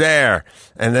 who's there?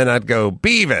 And then I'd go,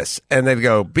 Beavis. And they'd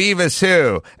go, Beavis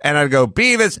who? And I'd go,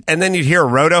 Beavis. And then you'd hear a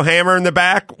roto-hammer in the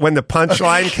back when the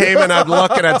punchline came, and I'd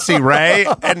look and I'd see Ray.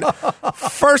 And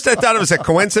first I thought it was a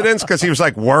coincidence because he was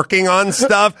like working on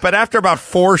stuff. But after about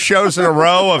 4 shows in a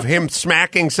row of him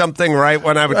smacking something right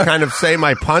when I would kind of say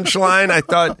my punchline, I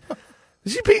thought,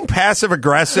 is he being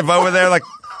passive-aggressive over there? Like,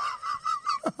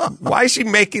 Why is she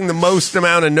making the most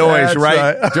amount of noise That's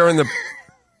right during the?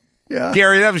 Yeah.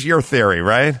 Gary, that was your theory,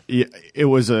 right? Yeah, it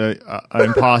was a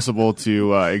impossible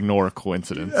to ignore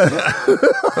coincidence.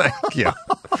 Thank you,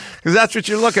 because that's what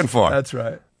you're looking for. That's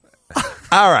right.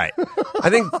 All right. I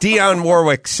think Dionne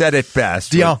Warwick said it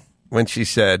best when she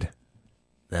said,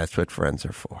 "That's what friends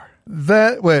are for."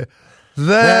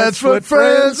 That's what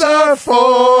friends are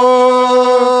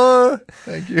for.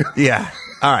 Thank you. Yeah.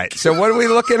 All right. So what are we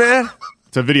looking at?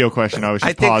 It's a video question. I was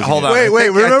just pausing. Hold on. Wait. I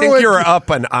Remember think when- you're up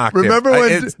an octave. Remember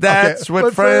when? That's okay,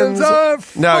 what friends are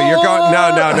for. No, you're going.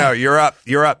 No. You're up.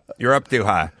 You're up too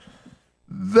high.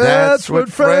 That's what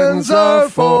friends are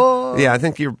for. Yeah, I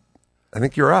think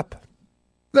you're up.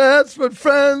 That's what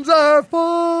friends are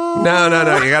for. No.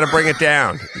 You got to bring it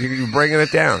down. You're bringing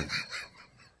it down.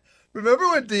 Remember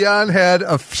when Dionne had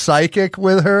a psychic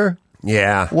with her?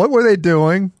 Yeah. What were they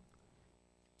doing?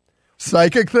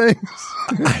 Psychic things?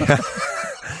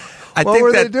 What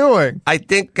were they doing? I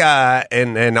think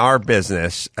in our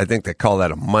business, I think they call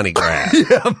that a money grab.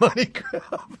 Yeah, money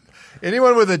grab.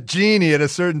 Anyone with a genie at a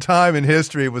certain time in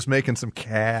history was making some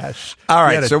cash. All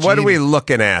He had right, a so what are we genie.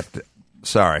 looking at?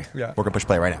 Sorry. Yeah. We're going to push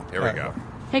play right now. Here we go.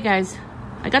 Hey guys,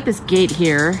 I got this gate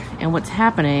here, and what's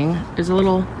happening, there's a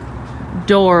little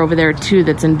door over there too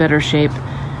that's in better shape.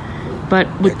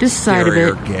 But with this side of it,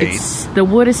 Exterior gate. the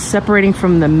wood is separating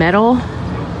from the metal.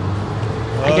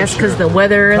 I guess because the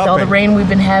weather, all the Cupping. rain we've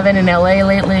been having in LA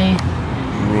lately.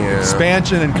 Yeah.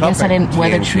 Expansion and I guess I cupping. didn't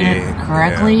weather treat it TNG,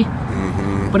 correctly.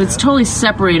 yeah. But it's totally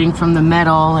separating from the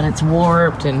metal, and it's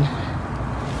warped, and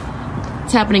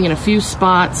it's happening in a few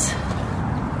spots.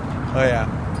 Oh, yeah.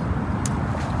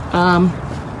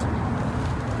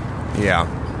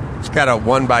 Yeah. It's got a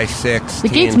 1x6 The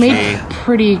gate's TNG. made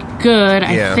pretty good.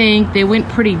 Yeah. I think they went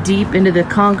pretty deep into the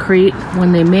concrete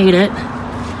when they made it,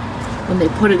 when they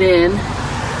put it in.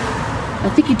 I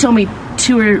think you told me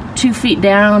 2 feet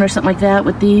down or something like that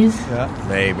with these. Yeah.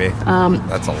 Maybe.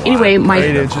 That's a lot. Anyway, my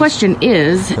 8 inches. question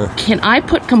is, can I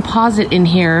put composite in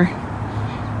here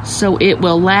so it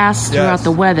will last throughout Yes.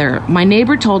 the weather? My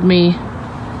neighbor told me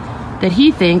that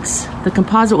he thinks the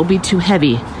composite will be too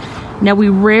heavy. Now, we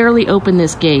rarely open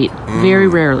this gate, very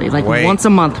rarely, like Wait. once a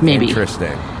month maybe.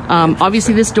 Interesting.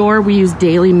 Obviously, this door we use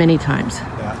daily many times.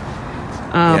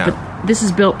 Yeah. But this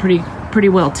is built pretty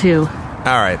well, too.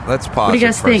 All right, let's pause. What do you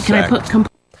guys it for a think? Can I sec. put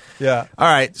Yeah. All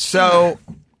right, so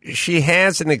she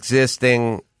has an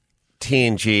existing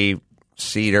TNG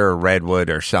cedar or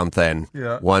redwood or something.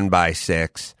 Yeah.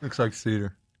 1x6 Looks like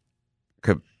cedar.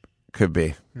 could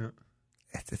be. Yeah.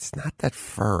 It's not that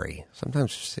furry.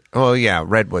 Sometimes. Oh yeah,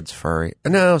 redwood's furry.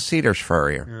 No, cedar's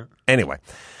furrier. Yeah. Anyway,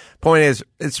 point is,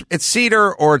 it's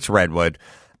cedar or it's redwood,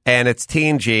 and it's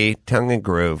TNG tongue and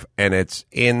groove, and it's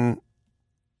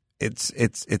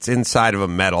inside of a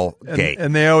metal gate.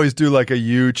 And they always do like a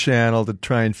U channel to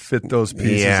try and fit those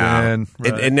pieces in.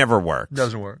 Right. It never works.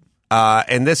 doesn't work.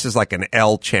 And this is like an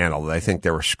L channel that I think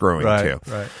they were screwing to.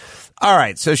 Right. All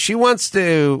right, so she wants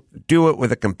to do it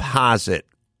with a composite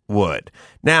wood.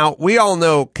 Now, we all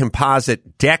know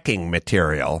composite decking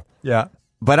material, Yeah.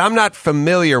 but I'm not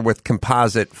familiar with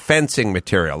composite fencing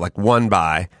material, like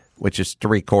 1x, which is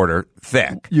 3/4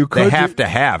 thick. They have to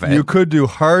have it. You could do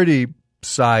hardy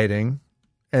siding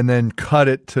and then cut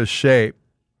it to shape.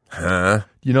 Huh?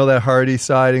 You know that hardy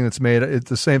siding that's made, it's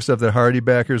the same stuff that Hardy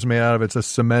Becker's made out of. It's a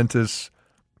cementous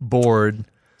board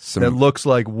that looks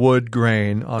like wood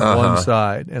grain on one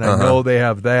side. And I know they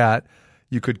have that.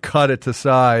 You could cut it to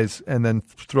size and then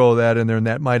throw that in there, and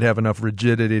that might have enough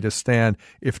rigidity to stand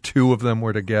if 2 of them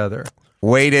were together.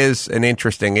 Weight is an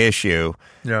interesting issue.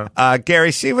 Yeah.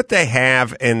 Gary, see what they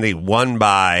have in the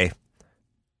 1x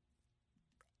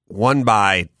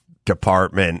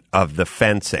department of the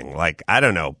fencing. Like, I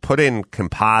don't know, put in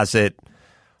composite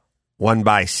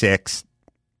 1x6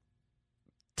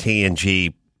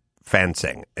 TNG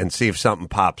fencing and see if something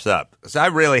pops up. Because I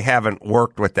really haven't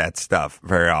worked with that stuff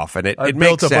very often. I It built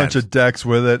makes a sense. bunch of decks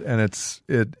with it, and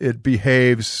it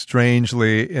behaves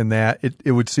strangely in that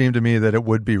it would seem to me that it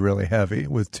would be really heavy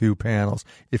with 2 panels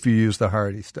if you use the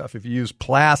Hardy stuff. If you use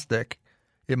plastic,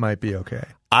 it might be okay.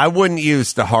 I wouldn't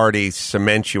use the Hardy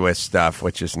cementuous stuff,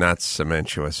 which is not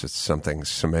cementuous. It's something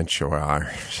cementuar.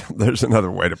 There's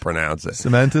another way to pronounce it.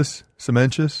 Cementous?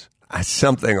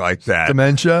 Something like that.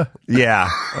 Dementia? Yeah,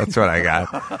 that's what I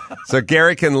got. So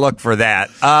Gary can look for that.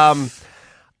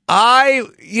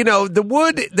 The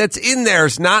wood that's in there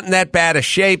is not in that bad a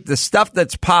shape. The stuff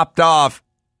that's popped off.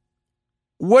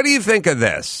 What do you think of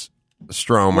this,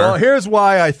 Stromer? Well, here's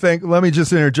why I think. Let me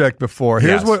just interject before.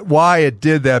 Here's Yes. why it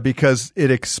did that, because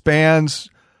it expands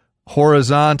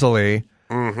horizontally,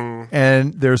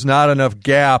 and there's not enough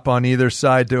gap on either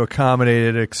side to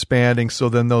accommodate it expanding, so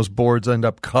then those boards end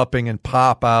up cupping and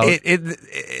pop out.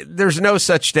 There's no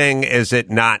such thing as it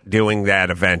not doing that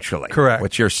eventually. Correct.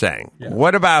 What you're saying. Yeah.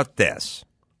 What about this?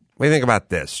 What do you think about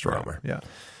this, Stromer? Yeah.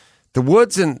 The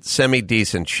wood's in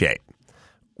semi-decent shape.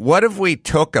 What if we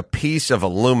took a piece of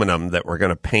aluminum that we're going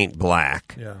to paint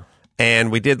black,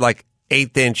 and we did like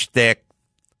 1/8-inch thick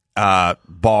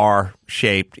bar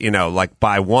shaped, like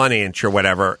by 1 inch or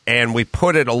whatever, and we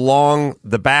put it along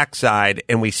the backside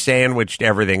and we sandwiched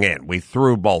everything in. We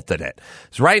bolted it.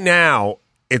 So right now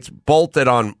it's bolted,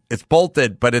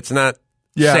 but it's not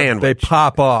sandwiched. They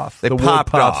pop off. The wood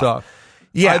pops off.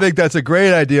 Yeah, I think that's a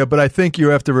great idea, but I think you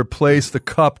have to replace the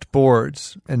cupped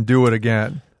boards and do it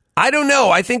again. I don't know.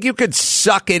 I think you could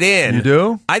suck it in. You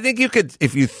do? I think you could,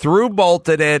 if you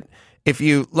bolted it.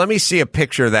 Let me see a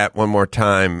picture of that one more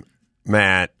time,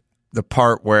 Matt. The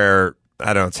part where,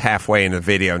 I don't know, it's halfway in the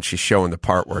video and she's showing the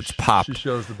part where it's popped. She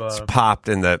shows the bottom. It's popped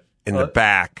in the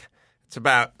back. It's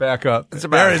about. Back up. It's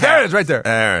about. There it is, right there.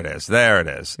 There it is.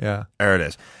 Yeah. There it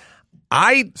is.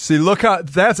 See, look how,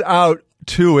 that's out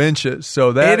 2 inches.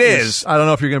 So that is. I don't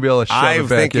know if you're going to be able to shove it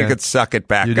back in. I think you could suck it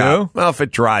back up. You do? Well, if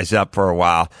it dries up for a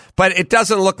while. But it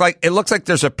doesn't look like, it looks like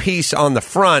there's a piece on the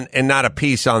front and not a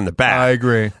piece on the back. I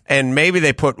agree. And maybe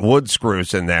they put wood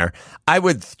screws in there. I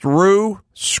would screw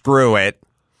it.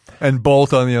 And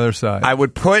bolt on the other side. I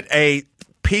would put a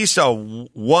piece of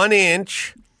 1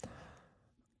 inch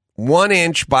by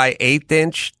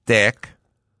 1/8 thick,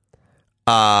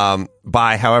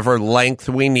 by however length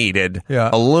we needed,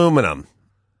 aluminum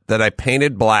that I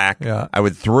painted black. Yeah. I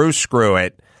would screw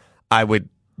it. I would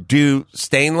do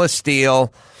stainless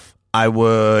steel. I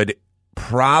would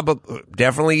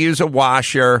definitely use a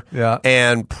washer,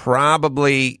 and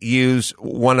probably use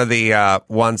one of the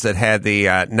ones that had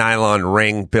the nylon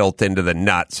ring built into the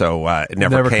nut, so it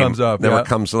never comes up,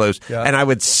 comes loose. Yeah. And I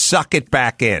would suck it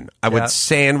back in. I would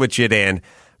sandwich it in,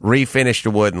 refinish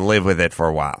the wood, and live with it for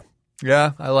a while.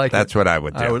 Yeah, I like That's what I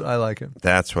would do. I like it.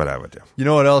 That's what I would do. You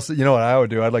know what else? You know what I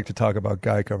would do? I'd like to talk about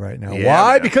Geico right now. Yeah,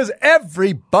 Why? Because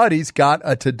everybody's got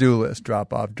a to-do list.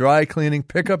 Drop off dry cleaning,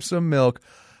 pick up some milk.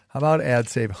 How about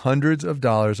save hundreds of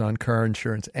dollars on car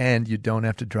insurance, and you don't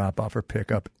have to drop off or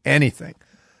pick up anything.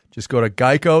 Just go to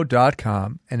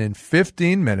geico.com, and in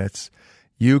 15 minutes,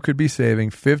 you could be saving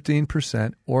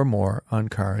 15% or more on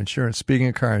car insurance. Speaking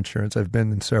of car insurance, I've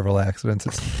been in several accidents.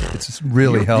 It's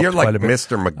really helped You're like quite a bit.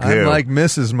 Mr. Magoo. I'm like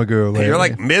Mrs. Magoo lately. You're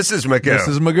like Mrs. Magoo.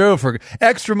 Mrs. Magoo. For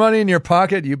extra money in your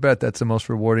pocket, you bet that's the most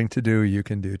rewarding to-do you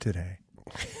can do today.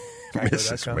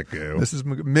 Mrs. Magoo.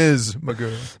 Ms.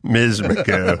 Magoo. Ms.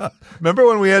 Magoo. Remember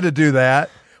when we had to do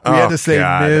that? We had to say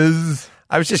God. Ms.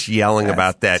 I was just yelling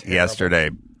about that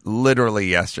yesterday. Literally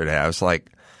yesterday.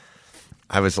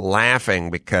 I was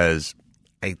laughing because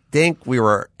I think we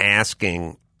were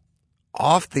asking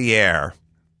off the air,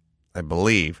 I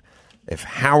believe, if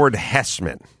Howard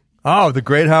Hessman. Oh, the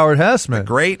great Howard Hessman. The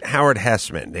great Howard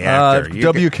Hessman, the actor.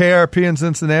 WKRP in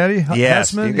Cincinnati?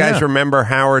 Yes. Hessman? You guys remember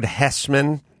Howard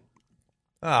Hessman?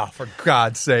 Oh, for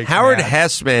God's sake. Howard Matt.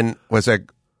 Hessman was a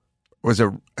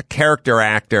character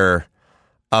actor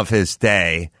of his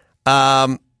day.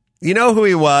 You know who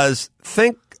he was?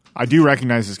 I do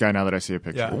recognize this guy now that I see a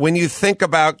picture. Yeah. When you think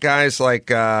about guys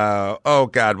like,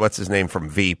 what's his name from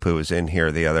Veep, who was in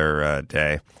here the other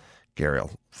day? Gary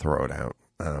will throw it out.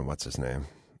 What's his name?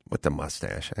 With the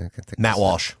mustache. I can think Matt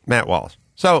Walsh. Matt Walsh.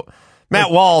 So Matt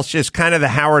Walsh is kind of the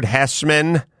Howard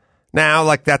Hessman now.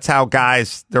 Like, that's how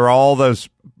guys, there are all those,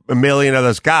 a million of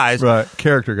those guys. Right,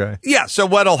 character guy. Yeah, so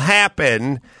what'll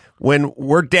happen when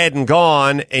we're dead and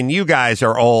gone and you guys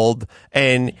are old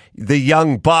and the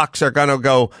young bucks are going to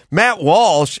go, Matt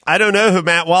Walsh, I don't know who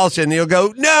Matt Walsh is. And you'll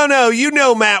go, no, you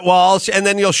know Matt Walsh. And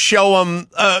then you'll show them,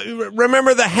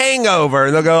 remember The Hangover?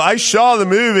 And they'll go, I saw the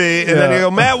movie. And then you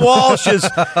go, Matt Walsh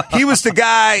he was the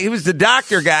guy, he was the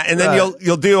doctor guy. And then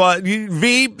you'll do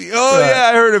Veep. Oh,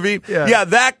 yeah, I heard of Veep. Yeah,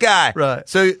 that guy. Right.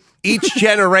 So each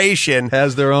generation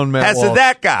has their own Matt Walsh. Has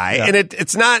that guy. Yeah. And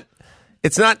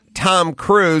it's not Tom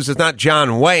Cruise. It's not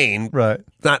John Wayne. Right.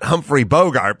 It's not Humphrey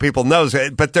Bogart. People know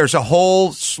it. But there's a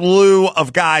whole slew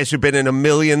of guys who've been in a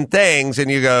million things,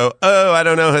 and you go, oh, I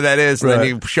don't know who that is. And then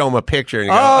you show them a picture, and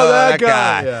you go, oh, that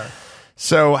guy. Yeah.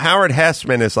 So Howard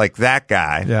Hessman is like that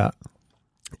guy. Yeah.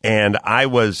 And I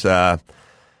was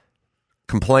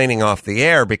complaining off the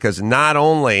air because not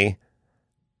only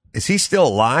is he still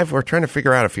alive? We're trying to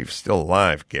figure out if he's still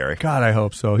alive, Gary. God, I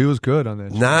hope so. He was good on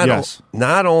that show.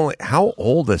 Not only, how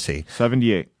old is he?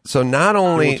 78. So not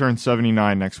only... He will turn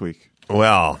 79 next week.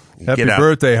 Well, happy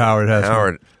birthday, Howard Hessman.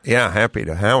 Howard, yeah, happy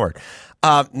to Howard.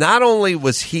 Not only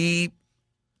was he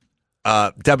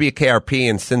WKRP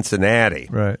in Cincinnati.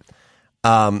 Right.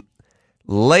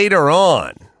 Later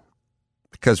on,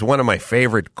 because one of my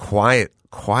favorite quiet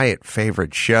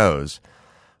favorite shows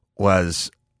was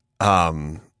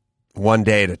One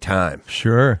Day at a Time.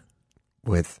 Sure.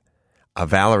 With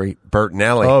Valerie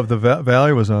Bertinelli. Oh,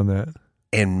 Valerie was on that.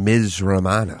 And Ms.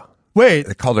 Romano. Wait.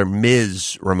 They called her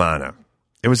Ms. Romano.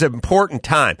 It was an important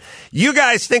time. You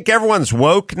guys think everyone's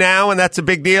woke now, and that's a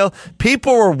big deal?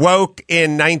 People were woke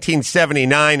in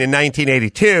 1979 and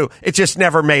 1982. It just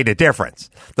never made a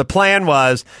difference. The plan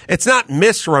was, it's not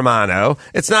Miss Romano.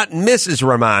 It's not Mrs.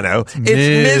 Romano. It's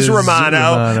Ms.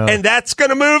 Romano. And that's going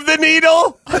to move the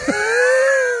needle?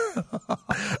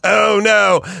 Oh,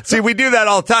 no. See, we do that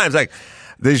all the time. It's like,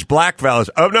 these black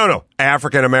fellas. Oh, no.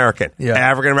 African American. Yeah.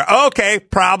 African American. Okay,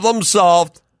 problem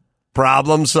solved.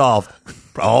 Problem solved.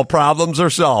 All problems are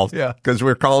solved. Yeah. Because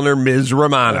we're calling her Ms.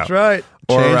 Romano. That's right.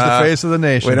 Change the face of the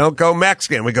nation. We don't go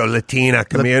Mexican. We go Latina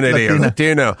community or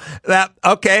Latino.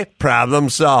 Okay, problem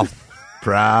solved.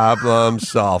 Problem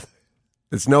solved.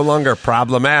 It's no longer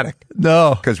problematic.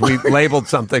 No. Because we labeled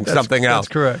something else. That's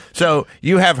correct. So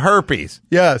you have herpes.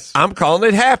 Yes. I'm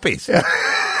calling it happies.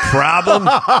 Problem.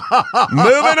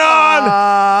 Moving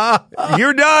on.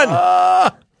 You're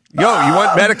done. Yo, you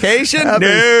want medication?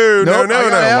 Happies. No. Nope,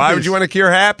 Why would you want to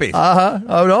cure happy? I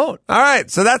don't. All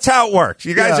right, so that's how it works.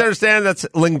 You guys understand that's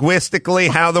linguistically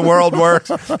how the world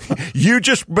works? You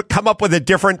just come up with a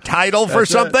different title for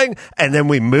something, and then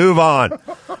we move on.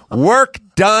 Work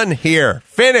done here.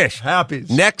 Finish. Happies.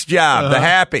 Next job, the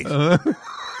happies.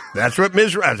 That's what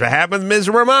happened with Ms.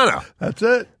 Romano. That's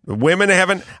it. The women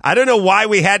haven't. I don't know why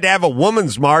we had to have a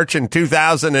women's march in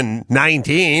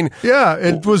 2019. Yeah,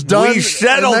 it was done. We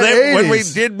settled in the it 80s. when we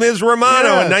did Ms.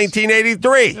 Romano in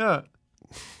 1983. Yeah.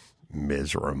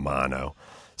 Ms. Romano.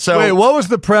 So wait, what was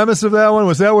the premise of that one?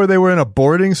 Was that where they were in a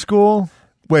boarding school?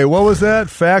 Wait, what was that?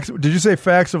 Facts? Did you say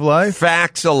Facts of Life?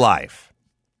 Facts of Life.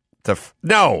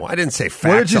 No, I didn't say Facts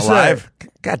What did you of Life.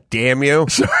 God damn you.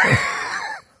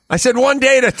 I said One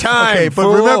Day at a Time. Okay, but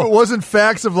fool. remember, wasn't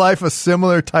Facts of Life a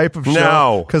similar type of show?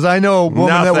 No. Because I know a woman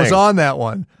that was Nothing. on that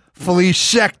one. Felice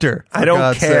Schechter. I don't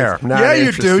God's care. sakes. Not Yeah, you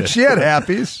interested. do. She had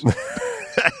happies.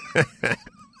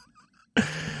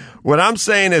 What I'm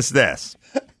saying is this.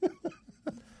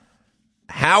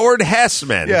 Howard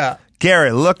Hessman. Yeah.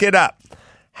 Gary, look it up.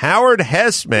 Howard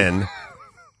Hessman,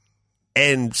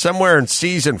 and somewhere in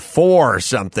season 4 or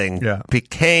something,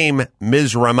 became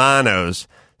Ms. Romano's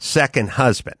second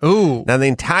husband. Ooh. Now, the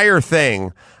entire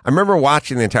thing, I remember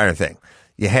watching the entire thing.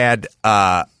 You had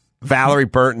Valerie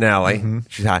Bertinelli.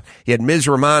 She's hot. You had Ms.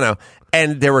 Romano,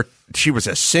 and she was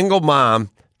a single mom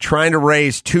trying to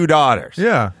raise 2 daughters.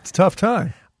 Yeah, it's a tough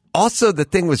time. Also, the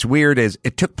thing was weird is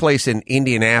it took place in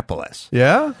Indianapolis.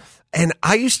 Yeah? And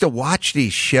I used to watch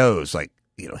these shows like,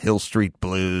 Hill Street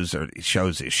Blues or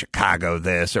shows in Chicago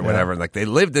this or whatever. Like they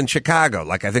lived in Chicago.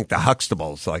 Like I think the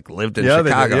Huxtables lived in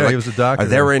Chicago. Yeah, like, he was a doctor.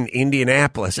 They were in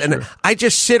Indianapolis. And I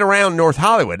just sit around North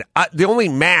Hollywood. The only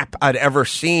map I'd ever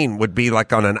seen would be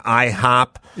like on an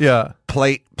IHOP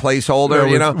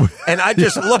placeholder, and I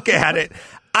just look at it.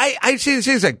 I see it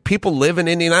seems like people live in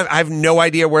Indianapolis. I have no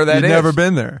idea where that is. You've never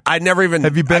been there. I'd never even.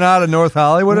 Have you been out of North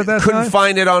Hollywood at that couldn't time?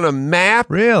 find it on a map.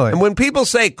 Really? And when people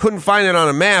say couldn't find it on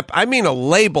a map, I mean a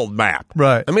labeled map.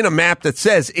 Right. I mean a map that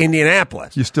says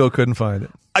Indianapolis. You still couldn't find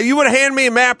it. You would have handed me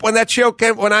a map when that show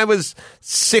came. When I was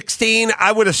 16,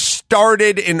 I would have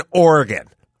started in Oregon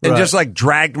and just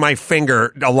dragged my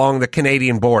finger along the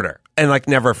Canadian border and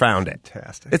never found it.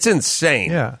 Fantastic. It's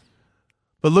insane. Yeah.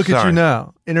 But look at you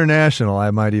now. International,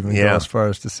 I might even go as far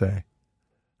as to say.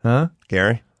 Huh?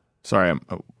 Gary? Sorry,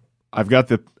 I've got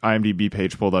the IMDb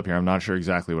page pulled up here. I'm not sure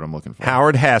exactly what I'm looking for.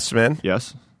 Howard Hessman.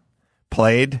 Yes.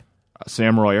 Played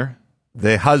Sam Royer.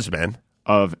 The husband.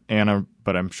 Of Anna,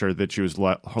 but I'm sure that she was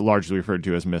largely referred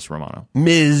to as Miss Romano.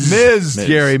 Ms.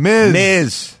 Gary,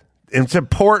 Ms. It's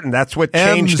important. That's what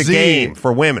changed the MZ. game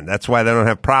for women. That's why they don't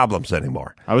have problems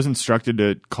anymore. I was instructed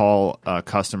to call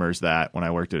customers that when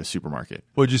I worked at a supermarket.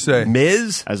 What'd you say?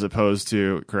 Ms.? As opposed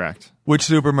to, correct. Which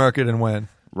supermarket and when?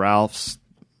 Ralph's,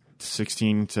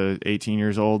 16 to 18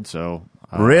 years old, so...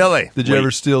 Really? Did you ever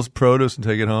steal produce and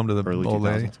take it home to the early old 2000s.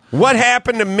 lady? What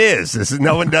happened to Ms.?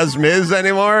 No one does Ms.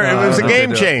 anymore? No, it was I a don't know if game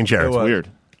they do. changer. It's weird.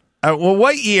 Well,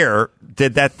 what year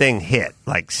did that thing hit?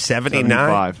 79?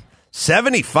 75.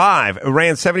 75. It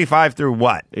ran 75 through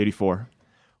what? 84.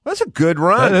 That's a good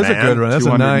run, That is a man. good run. That's a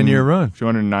 9-year run.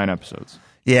 209 episodes.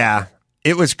 Yeah,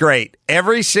 it was great.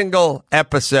 Every single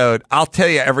episode, I'll tell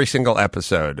you every single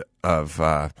episode of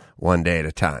One Day at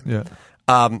a Time. Yeah.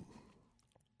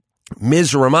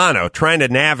 Ms. Romano trying to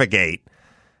navigate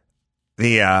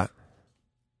the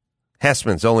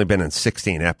Hessman's only been in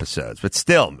 16 episodes, but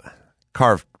still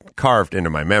carved into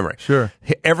my memory. Sure.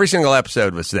 Every single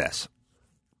episode was this.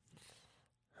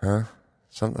 Huh?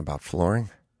 Something about flooring?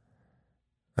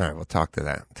 All right, we'll talk to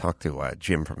that. Talk to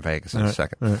Jim from Vegas in a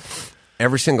second. Right.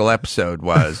 Every single episode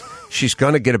was she's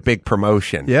going to get a big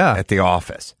promotion at the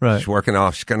office. Right. She's working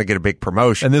off. She's going to get a big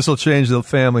promotion. And this will change the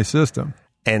family system.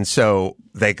 And so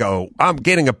they go, I'm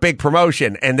getting a big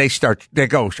promotion. And they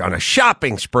go on a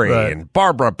shopping spree. Right. And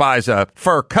Barbara buys a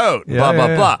fur coat, blah,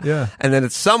 blah. Yeah. And then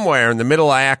it's somewhere in the middle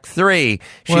of Act 3,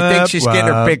 she thinks she's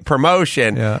getting her big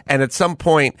promotion. Yeah. And at some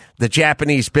point, the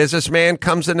Japanese businessman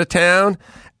comes into town.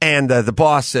 And the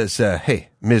boss says, hey,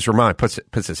 Ms. Rahman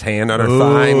puts his hand on her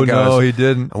thigh and goes, no, he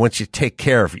didn't. I want you to take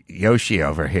care of Yoshi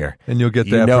over here. And you'll get that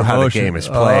You know promotion. how the game is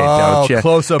played, don't you?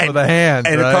 Close-up of the hand.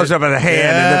 And right? a close-up of the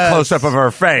hand and then close-up of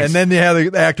her face. And then they have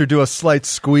the actor do a slight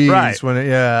squeeze. Right. When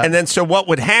And then so what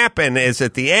would happen is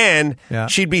at the end,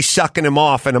 she'd be sucking him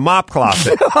off in a mop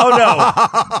closet.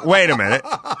 Oh, no. Wait a minute.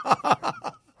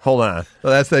 Hold on.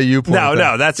 Well, that's that you point.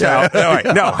 No, that's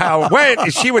how.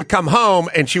 Wait, she would come home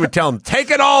and she would tell him, take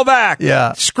it all back.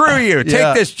 Yeah. Screw you.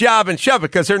 Take this job and shove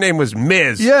it, because her name was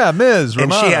Ms. Yeah, Ms.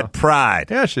 And Romano. she had pride.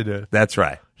 Yeah, she did. That's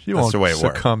right. She That's won't the way it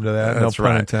works. succumb to that. That's no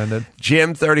pun right. intended.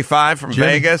 Jim, 35 from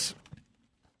Vegas.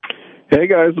 Hey,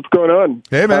 guys. What's going on?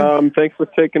 Hey, man. Thanks for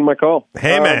taking my call.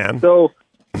 Hey, man. So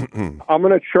I'm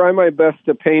going to try my best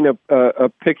to paint a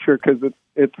picture, because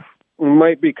it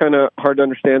might be kind of hard to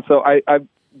understand. So I've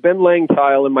been laying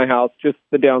tile in my house, just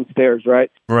the downstairs,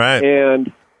 right? Right.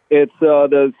 And it's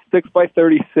the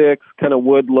 6x36 kind of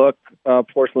wood look,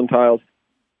 porcelain tiles.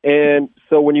 And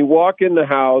so when you walk in the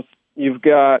house, you've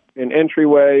got an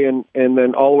entryway and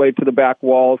then all the way to the back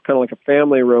walls, kind of like a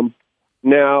family room.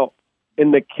 Now,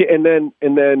 and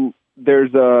then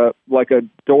there's a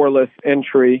doorless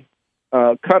entry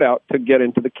cutout to get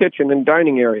into the kitchen and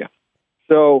dining area.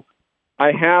 So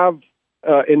I have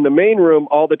in the main room,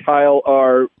 all the tile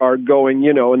are going,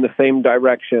 in the same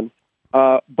direction.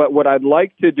 But what I'd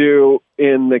like to do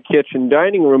in the kitchen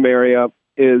dining room area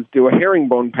is do a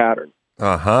herringbone pattern.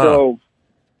 Uh-huh. So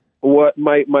what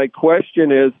my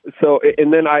question is,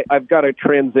 and then I've got a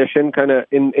transition kind of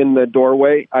in the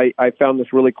doorway. I found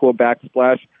this really cool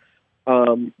backsplash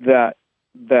that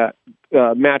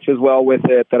matches well with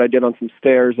it that I did on some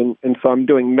stairs. And so I'm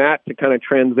doing that to kind of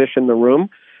transition the room.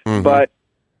 Mm-hmm. But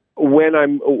when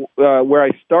I'm where I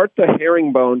start the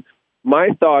herringbone, my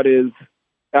thought is,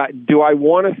 do I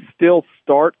want to still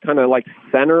start kind of like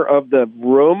center of the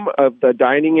room of the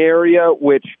dining area,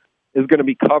 which is going to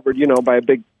be covered, by a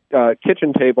big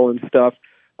kitchen table and stuff,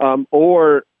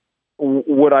 or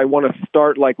would I want to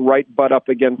start like right butt up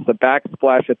against the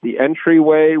backsplash at the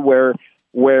entryway where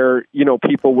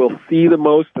people will see the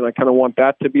most, and I kind of want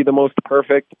that to be the most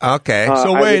perfect. Okay.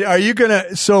 So wait, are you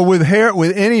gonna? So with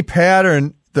any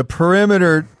pattern, the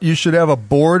perimeter, you should have a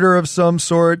border of some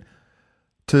sort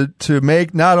to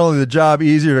make not only the job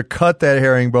easier to cut that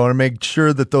herringbone and make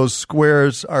sure that those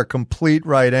squares are complete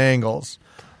right angles.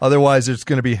 Otherwise, it's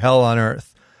going to be hell on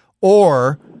earth.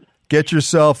 Or get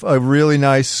yourself a really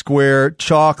nice square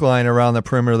chalk line around the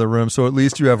perimeter of the room, so at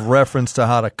least you have reference to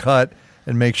how to cut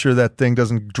and make sure that thing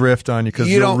doesn't drift on you, because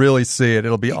you'll really see it.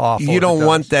 It'll be awful. You don't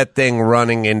want that thing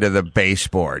running into the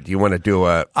baseboard. You want to do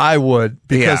I would,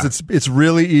 because it's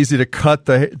really easy to cut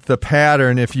the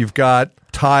pattern if you've got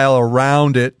tile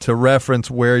around it to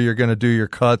reference where you're going to do your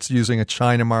cuts using a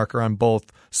China marker on both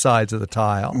sides of the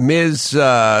tile. Ms.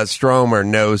 Stromer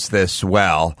knows this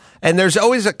well. And there's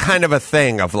always a kind of a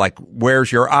thing of like,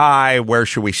 where's your eye? Where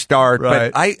should we start?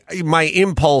 Right. But my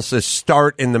impulse is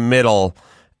start in the middle,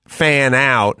 fan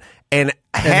out, and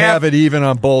have it even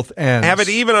on both ends. Have it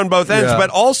even on both ends, Yeah. but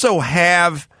also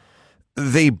have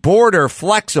the border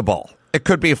flexible. It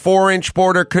could be a 4-inch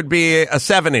border, could be a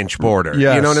 7-inch border.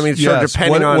 Yes, You know what I mean? So yes.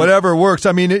 depending on whatever works.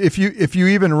 I mean, if you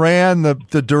even ran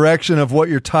the direction of what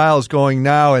your tile is going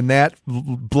now, and that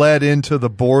bled into the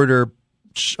border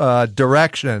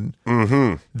direction,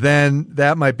 then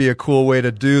that might be a cool way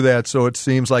to do that. So it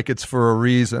seems like it's for a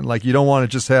reason. Like you don't want to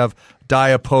just have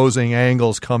opposing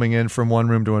angles coming in from one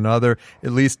room to another.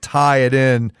 At least tie it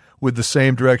in with the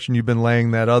same direction you've been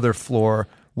laying that other floor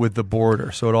with the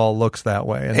border, so it all looks that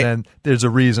way. And then there's a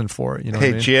reason for it. You know what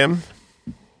I mean? Jim?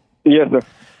 Yes, sir.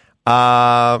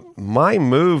 My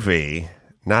movie,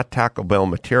 Not Taco Bell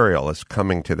Material, is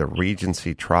coming to the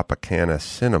Regency Tropicana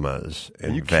Cinemas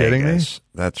in you kidding me? Vegas.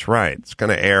 That's right. It's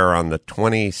going to air on the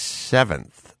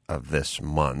 27th of this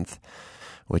month,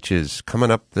 which is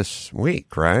coming up this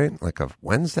week, right? Like a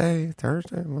Wednesday,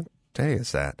 Thursday? What day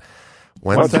is that?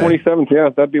 Wednesday? 27th, yeah.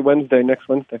 That'd be Wednesday, next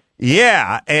Wednesday.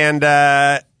 Yeah, and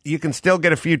you can still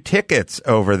get a few tickets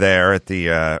over there at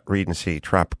the Regency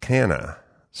Tropicana.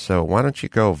 So why don't you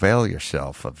go avail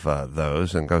yourself of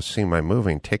those and go see my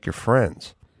movie and take your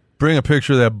friends. Bring a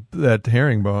picture of that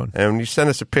herringbone. And when you send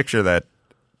us a picture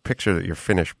of your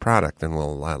finished product, and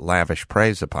we'll lavish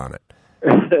praise upon it.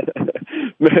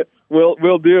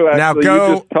 We'll do. Actually, now go.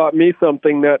 You just taught me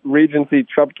something, that Regency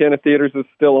Tropicana Theaters is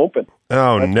still open.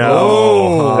 Oh,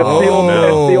 no! That's the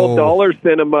old dollar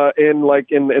cinema in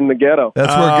the ghetto.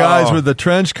 That's where guys with the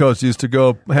trench coats used to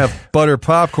go have butter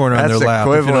popcorn on their lap.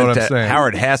 That's if you know what I'm equivalent to saying.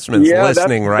 Howard Hessman's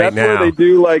listening right now. That's where they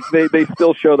do they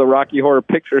still show the Rocky Horror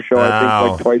Picture Show. I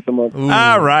think twice a month. Ooh,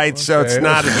 all right, so it's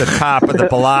not at the top of the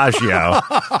Bellagio.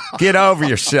 Get over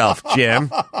yourself, Jim.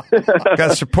 Got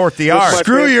to support the arts.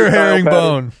 Screw your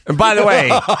herringbone. And by the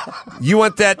way, you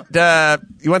want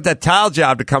that tile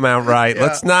job to come out right. Yeah.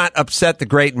 Let's not upset the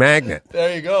Great Magnet.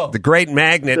 There you go. The Great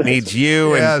Magnet needs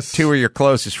you and two of your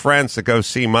closest friends to go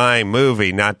see my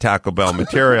movie, Not Taco Bell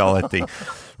Material, at the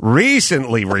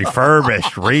recently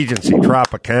refurbished Regency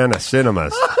Tropicana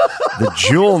Cinemas, the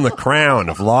jewel in the crown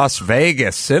of Las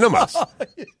Vegas cinemas.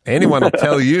 Anyone will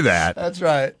tell you that. That's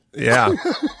right. Yeah.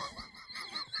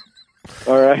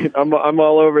 All right, I'm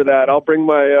all over that. I'll bring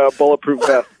my bulletproof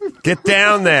vest. Get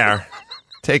down there.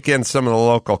 Take in some of the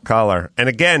local color. And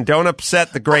again, don't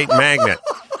upset the Great Magnet.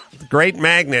 The Great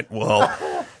Magnet will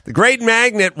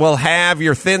have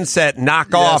your thin set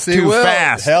knock off too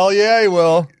fast. Hell yeah, he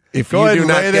will. If Go you ahead do and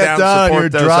not lay get that out down and on support your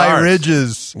those dry arts.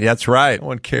 ridges. That's right. No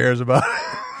one cares about it.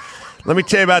 Let me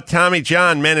tell you about Tommy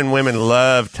John. Men and women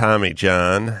love Tommy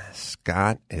John.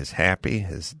 Scott is happy.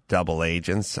 His double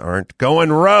agents aren't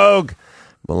going rogue.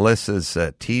 Melissa's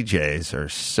TJs are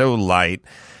so light.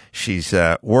 She's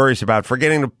worries about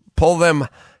forgetting to pull them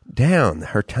down.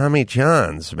 Her Tommy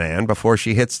Johns, man, before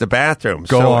she hits the bathroom.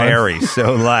 Go on. Airy,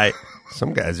 so light.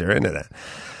 Some guys are into that.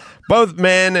 Both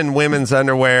men and women's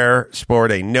underwear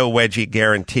sport a no wedgie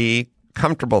guarantee.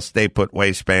 Comfortable stay-put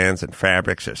waistbands and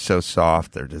fabrics are so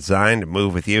soft, they're designed to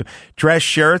move with you. Dress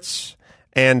shirts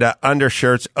and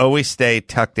undershirts always stay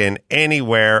tucked in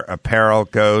anywhere apparel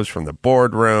goes, from the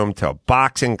boardroom to a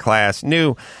boxing class.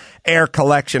 New Air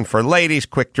collection for ladies,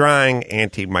 quick drying,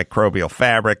 antimicrobial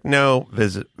fabric, no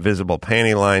visible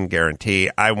panty line guarantee.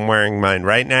 I'm wearing mine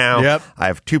right now. Yep. I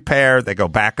have 2 pair. They go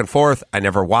back and forth. I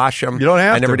never wash them. You don't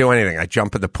have I never to. do anything. I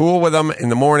jump in the pool with them in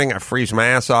the morning. I freeze my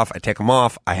ass off. I take them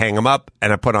off. I hang them up,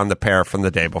 and I put on the pair from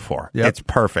the day before. Yep. It's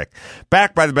perfect.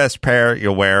 Backed by the best pair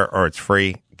you'll wear, or it's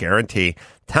free guarantee.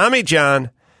 Tommy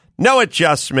John. No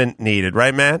adjustment needed,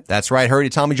 right, Matt? That's right. Hurry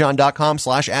to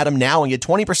TommyJohn.com/Adam now and get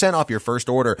 20% off your first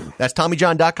order. That's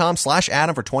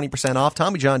TommyJohn.com/Adam for 20% off.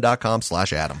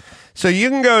 TommyJohn.com/Adam. So you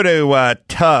can go to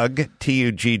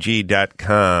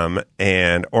TUGG.com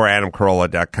or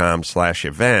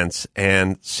AdamCarolla.com/events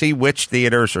and see which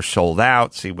theaters are sold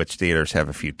out, see which theaters have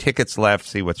a few tickets left,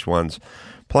 see which ones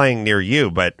playing near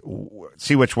you, but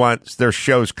see which ones, there's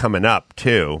shows coming up,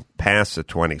 too, past the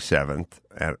 27th.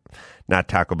 Not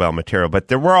Taco Bell Material,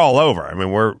 but we're all over. I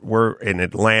mean, we're in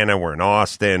Atlanta, we're in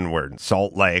Austin, we're in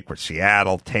Salt Lake, we're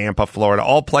Seattle, Tampa, Florida,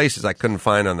 all places I couldn't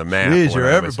find on the map. Jeez, you're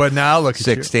everywhere. But now look at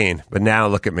 16. But now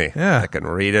look at me. Yeah. I can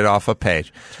read it off a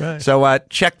page. That's right. So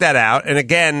check that out. And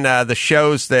again, the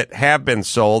shows that have been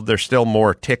sold, there's still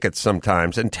more tickets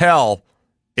sometimes until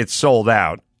it's sold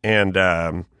out. And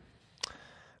I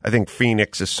think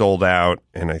Phoenix is sold out,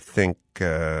 and I think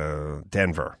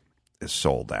Denver is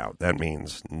sold out. That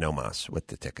means no mas with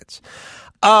the tickets.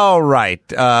 All right.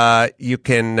 You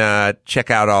can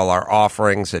check out all our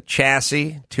offerings at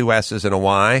Chassis, 2 S's and a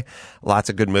Y.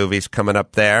 Lots of good movies coming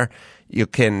up there. You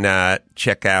can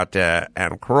check out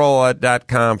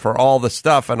AdamCarolla.com for all the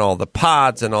stuff and all the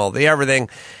pods and all the everything.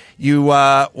 You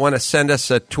want to send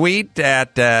us a tweet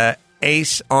at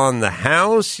Ace on the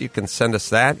House. You can send us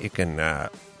that. You can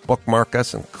bookmark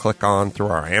us and click on through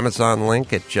our Amazon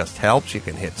link. It just helps. You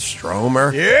can hit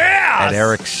Stromer at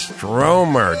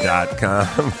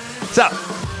ericstromer.com. So,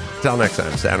 until next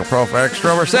time, it's Adam Carolla for Eric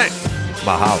Stromer saying,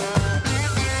 mahalo.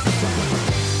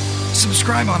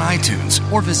 Subscribe on iTunes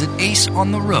or visit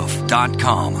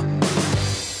aceontheroof.com.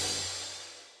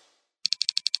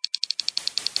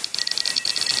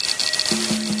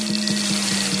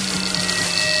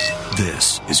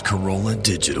 This is Corolla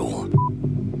Digital.